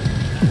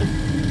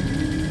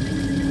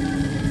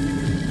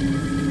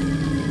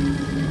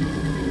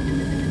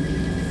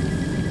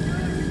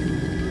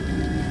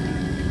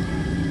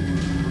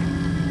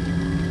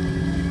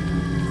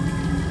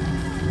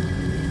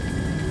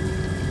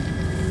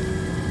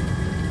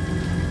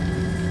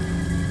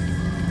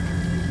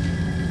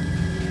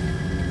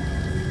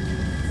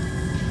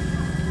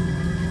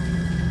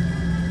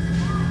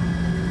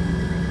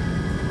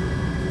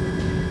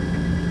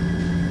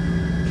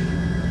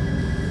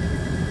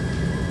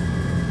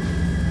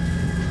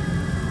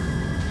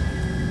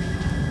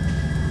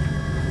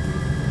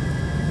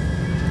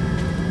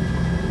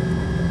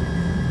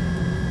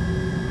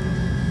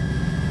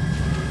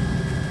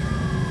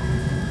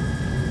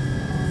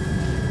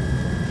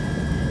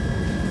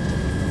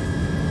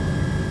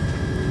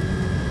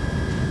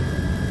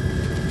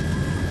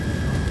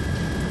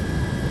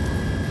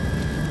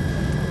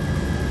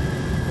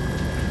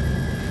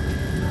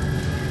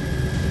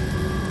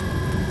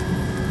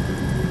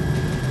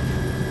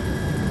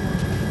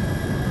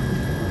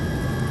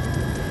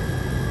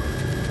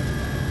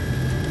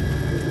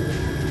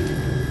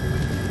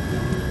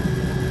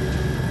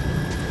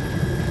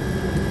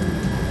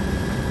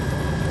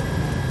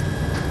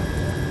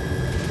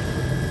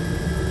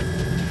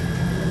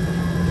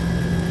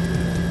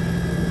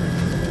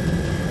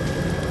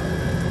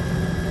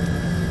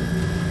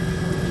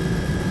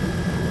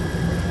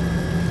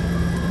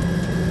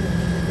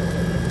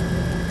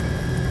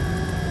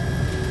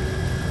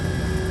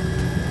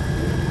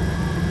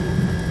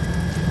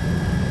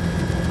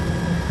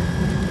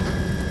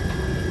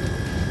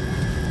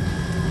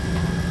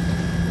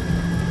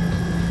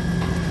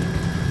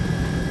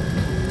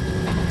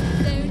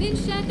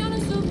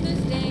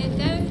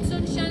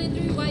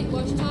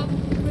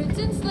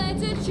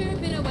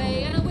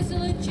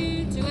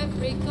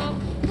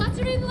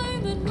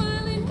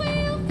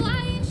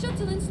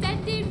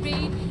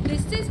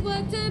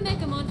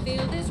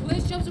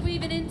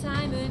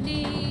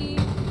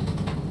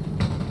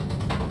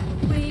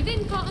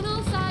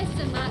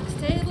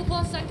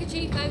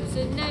 Handkerchief outs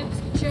and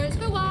outs, shirts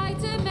for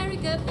white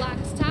America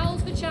blacks,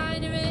 towels for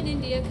China and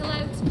India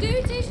clouts,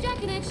 duties,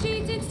 jackanets,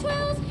 sheetings,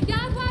 twills,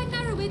 yard wide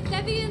narrow width,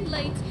 heavy and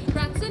late,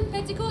 rats and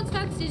petticoats,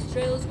 fancies,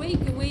 trills, we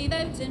can weave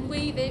out and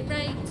weave it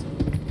right.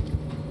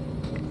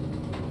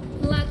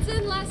 Lads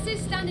and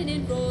lasses standing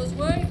in rows,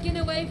 working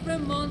away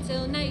from morn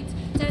till night,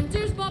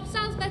 tenters,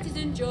 bobsals, betties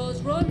and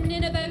jaws,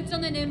 running about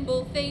on their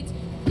nimble feet,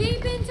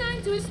 keeping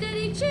time to a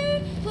steady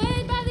tune,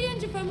 played by the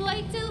engine from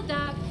late till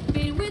dark,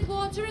 feeding with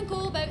water and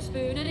coal bout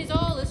spoon, and it's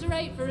all as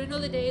right for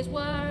another day's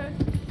work.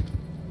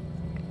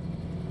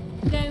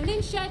 Down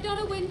in shed on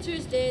a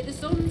winter's day, the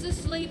sun's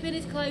asleep in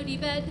his cloudy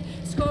bed,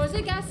 scores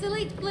of gas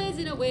lights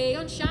blazing away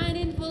on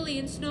shining pulley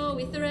and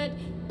snowy thread,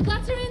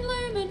 clattering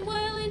loom and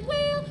whirling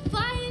wheel,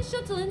 flying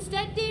shuttle and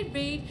steady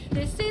reed,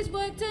 this is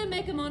work to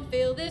make 'em on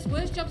feel, this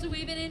worst job's a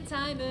weaving in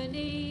time of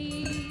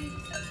need.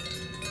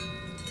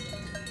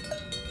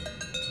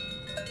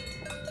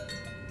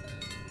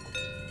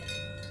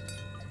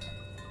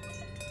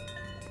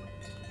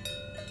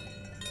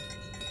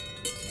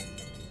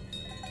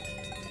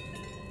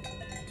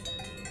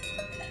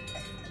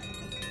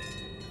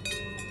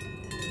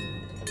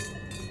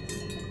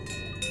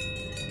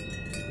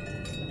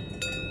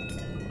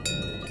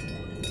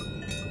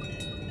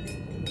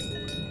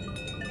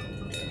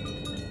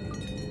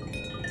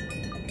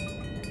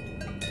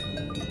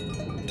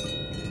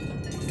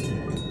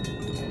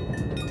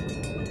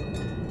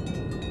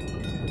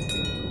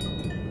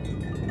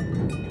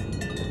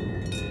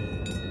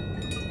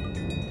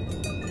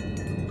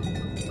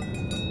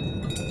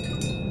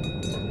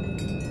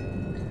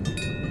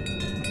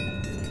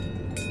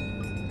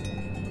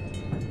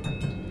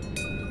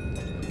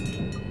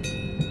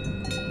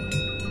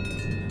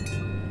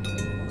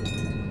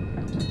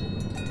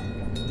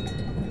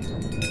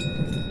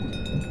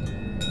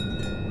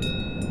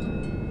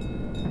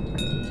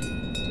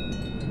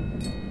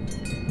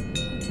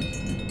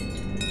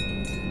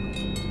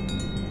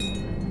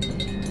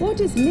 What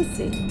is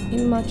missing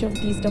in much of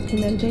these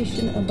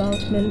documentation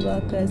about mill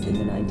workers in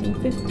the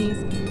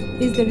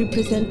 1950s is the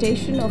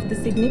representation of the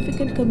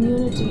significant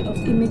community of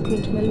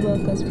immigrant mill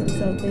workers from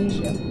South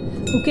Asia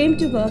who came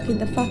to work in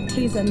the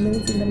factories and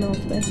mills in the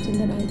Northwest in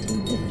the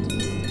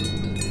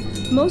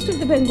 1950s. Most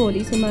of the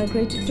Bengalis who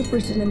migrated to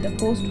Britain in the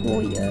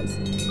post-war years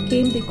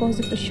came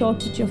because of a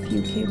shortage of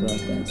UK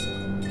workers.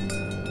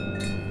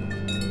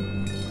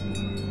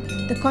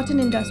 The cotton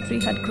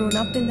industry had grown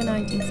up in the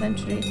 19th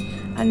century,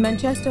 and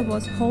Manchester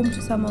was home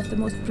to some of the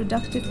most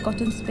productive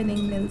cotton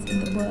spinning mills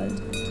in the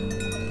world.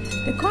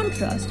 The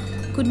contrast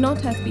could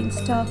not have been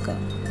starker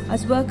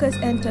as workers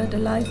entered a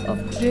life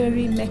of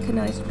dreary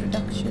mechanized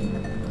production,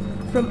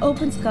 from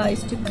open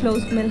skies to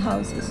closed mill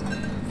houses,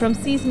 from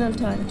seasonal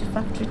time to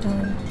factory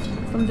time,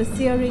 from the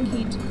searing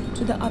heat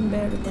to the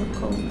unbearable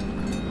cold.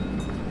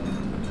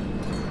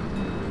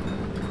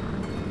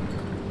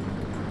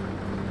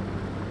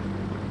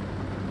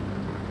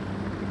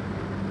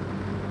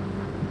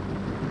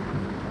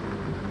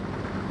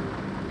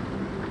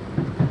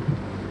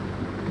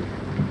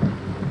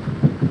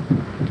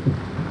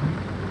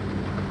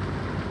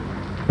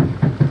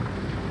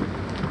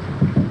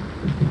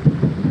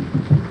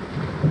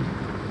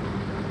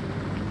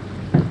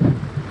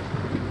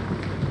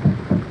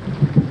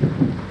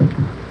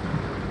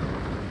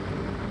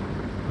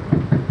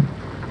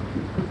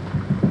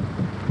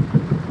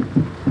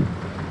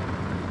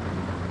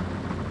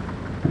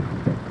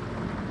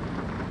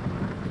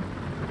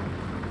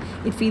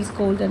 It feels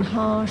cold and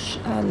harsh,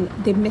 and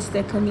they miss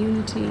their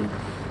community.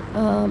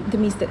 They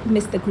miss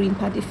the green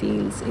paddy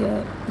fields,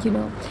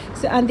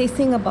 So, and they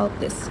sing about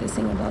this.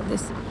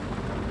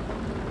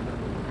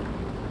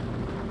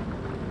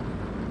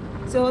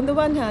 So on the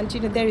one hand,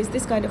 there is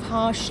this kind of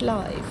harsh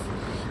life,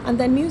 and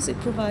then music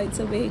provides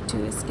a way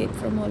to escape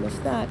from all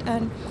of that.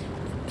 And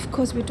of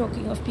course, we're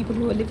talking of people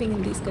who are living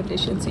in these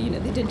conditions. So,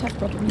 they didn't have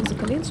proper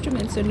musical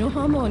instruments, so no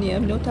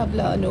harmonium, no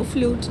tabla, no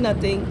flute,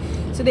 nothing.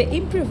 So they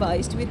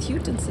improvised with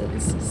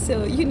utensils.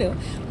 So,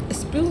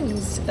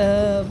 spoons,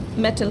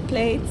 metal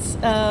plates,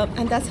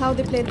 and that's how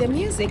they played their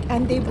music.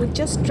 And they would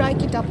just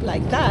strike it up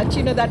like that.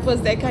 That was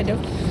their kind of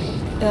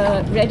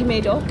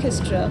ready-made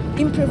orchestra,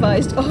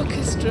 improvised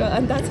orchestra,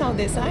 and that's how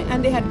they sang.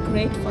 And they had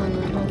great fun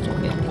out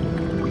of it.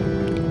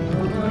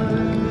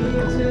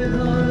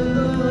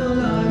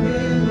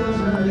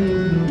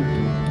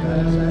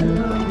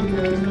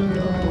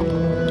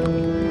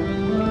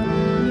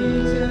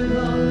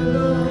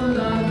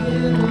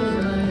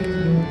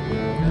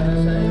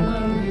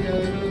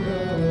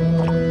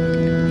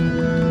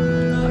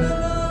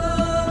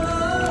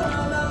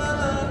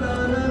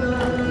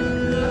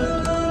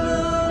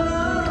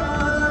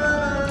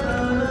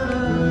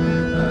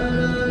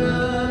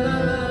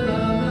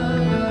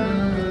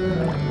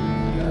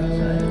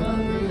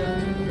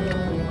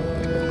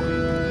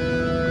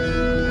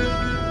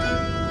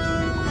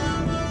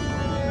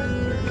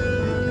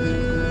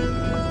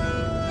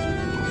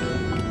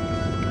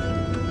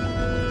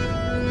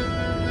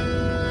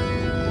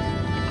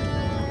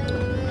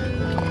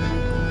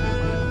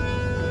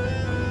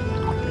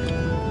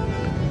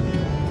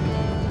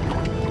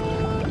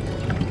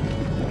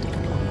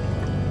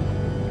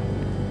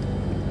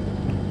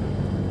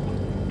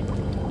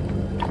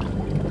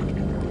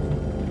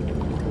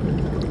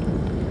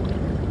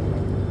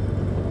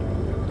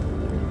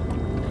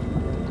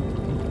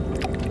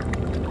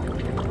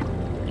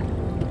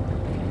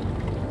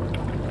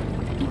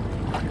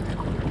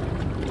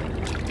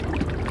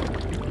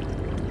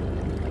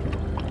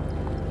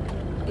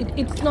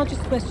 It's not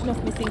just a question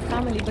of missing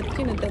family, but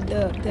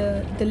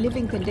the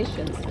living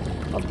conditions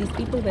of these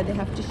people where they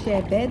have to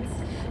share beds.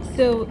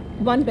 So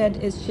one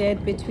bed is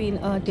shared between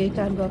a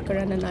daytime worker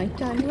and a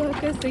nighttime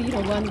worker. So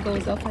one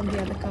goes off and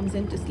the other comes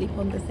in to sleep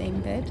on the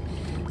same bed.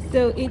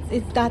 So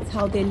that's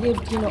how they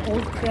lived,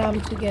 all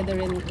crammed together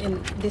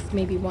in this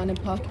maybe one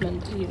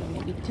apartment,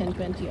 maybe 10,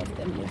 20 of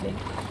them living.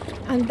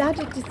 And that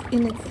it just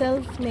in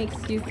itself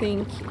makes you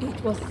think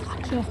it was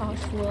such a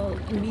harsh world,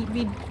 and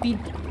we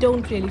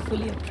don't really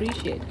fully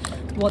appreciate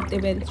what they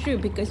went through,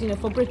 because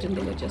for Britain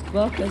they were just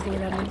workers, they were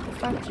running the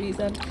factories,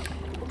 and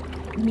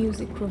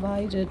music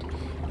provided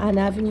an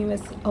avenue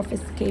of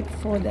escape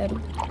for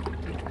them.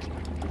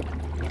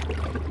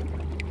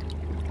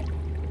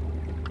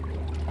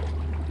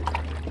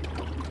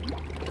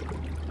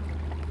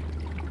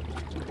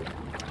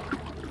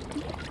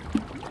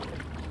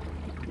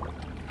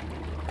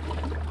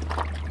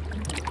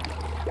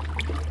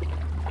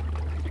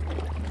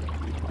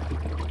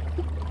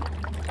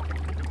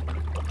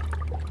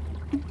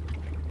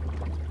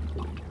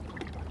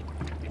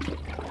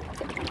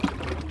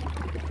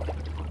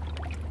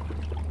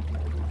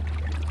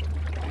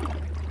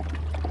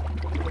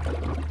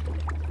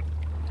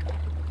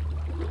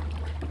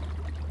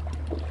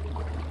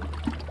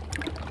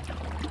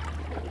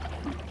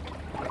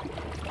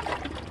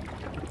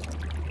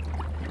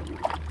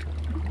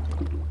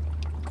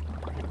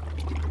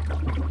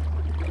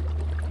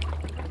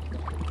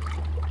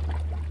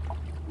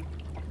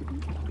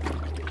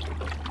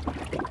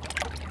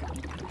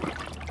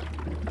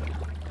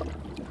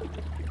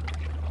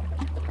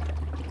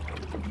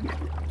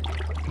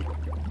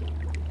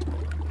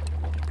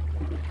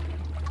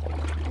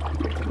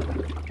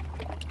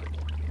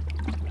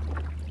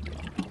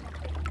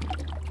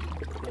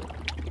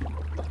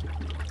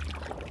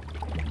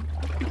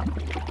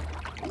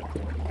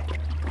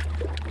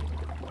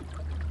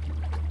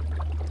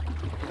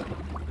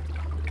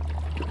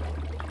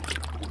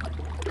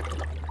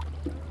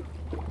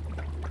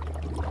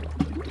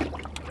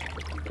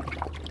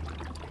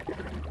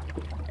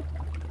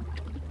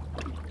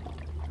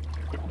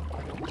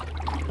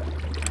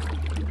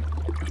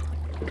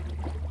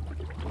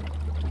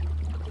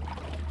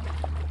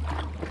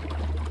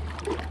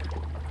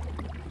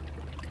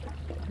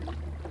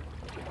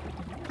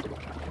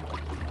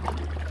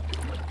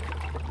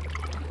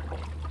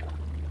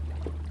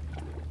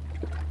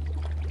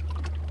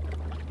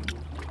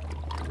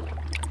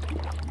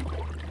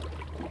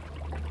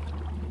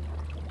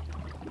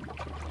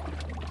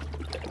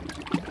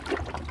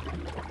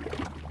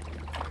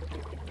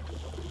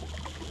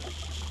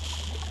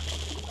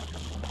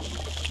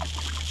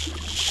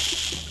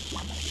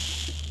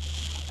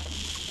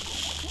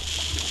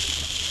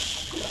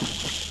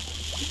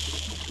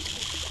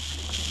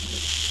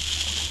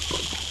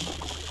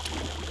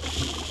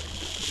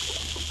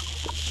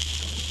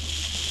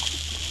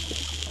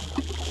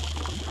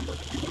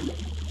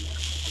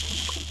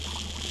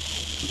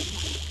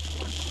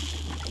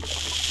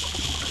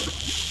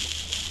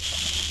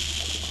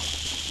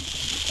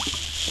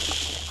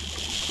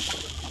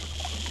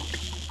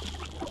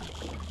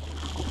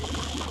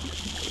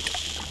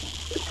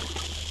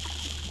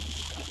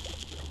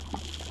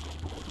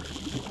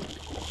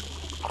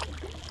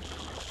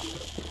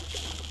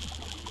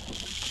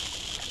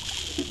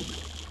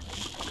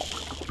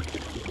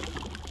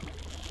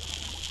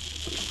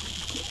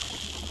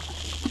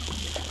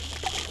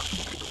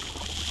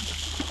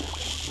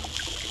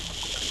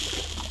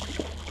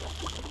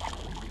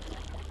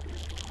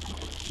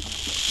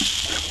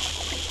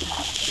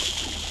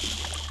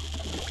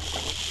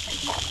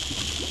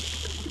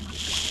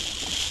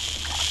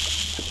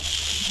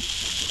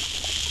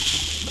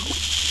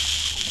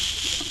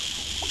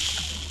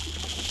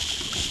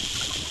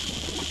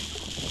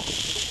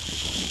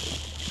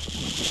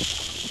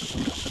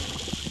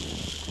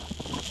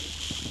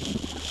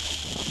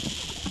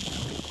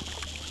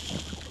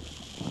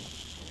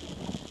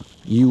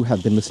 You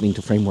have been listening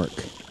to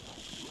Framework.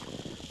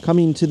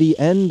 Coming to the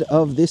end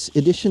of this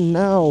edition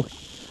now,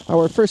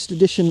 our first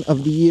edition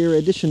of the year,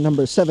 edition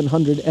number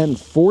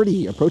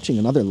 740, approaching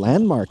another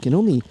landmark. In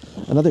only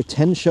another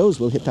 10 shows,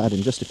 we'll hit that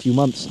in just a few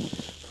months.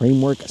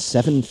 Framework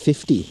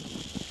 750.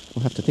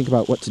 We'll have to think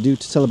about what to do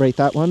to celebrate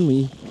that one.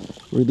 We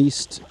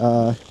released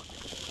a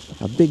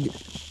big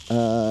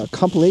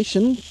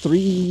compilation,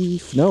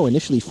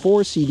 initially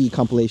 4 CD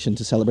compilation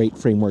to celebrate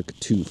Framework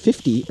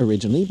 250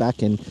 originally,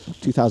 back in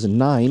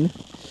 2009.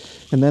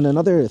 And then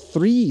another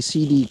 3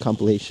 CD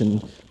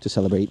compilation to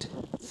celebrate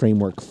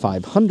Framework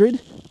 500.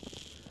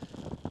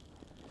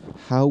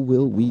 How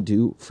will we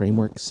do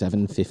Framework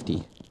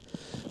 750?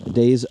 The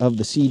days of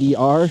the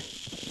CDR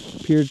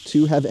appear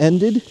to have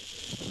ended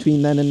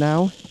between then and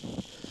now.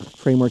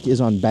 Framework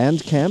is on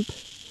Bandcamp.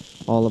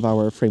 All of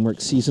our Framework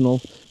seasonal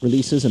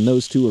releases and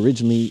those 2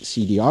 originally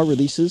CDR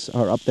releases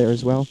are up there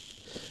as well.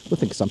 We'll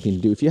think of something to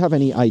do. If you have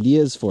any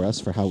ideas for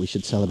us for how we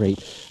should celebrate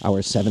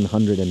our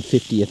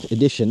 750th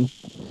edition,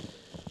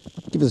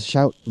 give us a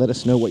shout. Let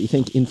us know what you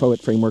think.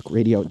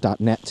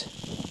 info@frameworkradio.net.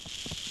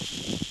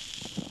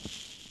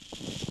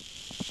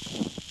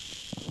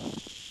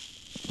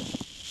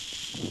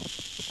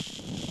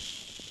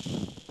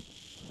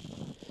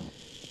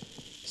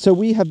 So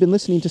we have been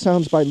listening to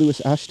sounds by Louis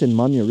Ashton,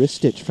 Manya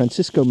Ristich,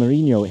 Francisco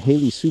Marino,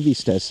 Haley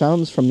Suviste,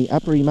 sounds from the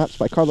Apari maps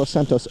by Carlos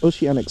Santos,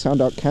 Oceanic Sound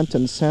Art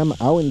Canton, Sam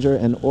Auinger,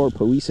 and Or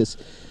Poesis.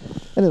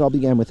 And it all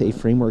began with a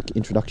Framework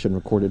introduction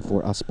recorded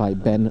for us by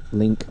Ben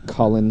Link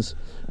Collins.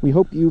 We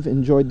hope you've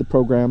enjoyed the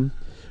program.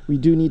 We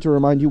do need to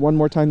remind you one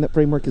more time that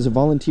Framework is a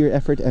volunteer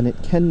effort and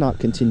it cannot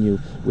continue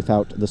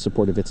without the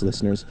support of its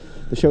listeners.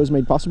 The show is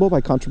made possible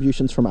by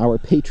contributions from our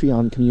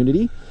Patreon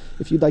community.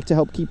 If you'd like to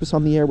help keep us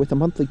on the air with a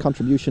monthly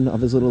contribution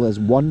of as little as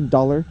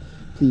 $1,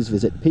 please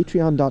visit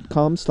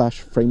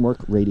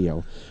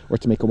patreon.com/frameworkradio. Or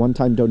to make a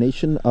one-time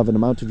donation of an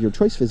amount of your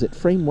choice, visit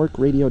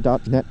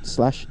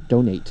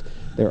frameworkradio.net/donate.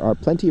 There are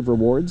plenty of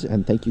rewards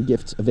and thank you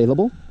gifts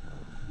available.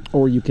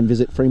 Or you can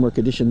visit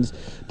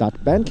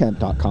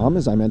frameworkeditions.bandcamp.com,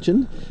 as I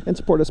mentioned, and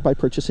support us by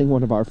purchasing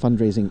one of our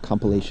fundraising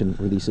compilation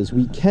releases.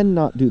 We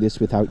cannot do this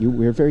without you.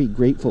 We're very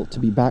grateful to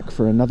be back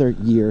for another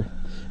year.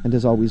 And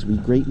as always, we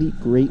greatly,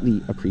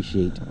 greatly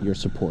appreciate your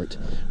support.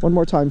 One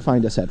more time,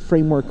 find us at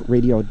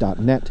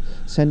frameworkradio.net.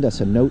 Send us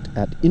a note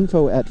at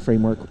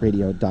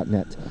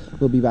info@frameworkradio.net.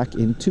 We'll be back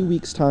in 2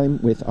 weeks' time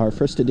with our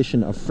first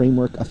edition of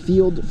Framework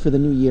Afield for the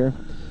new year.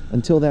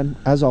 Until then,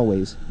 as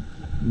always,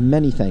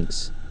 many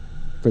thanks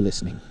for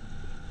listening.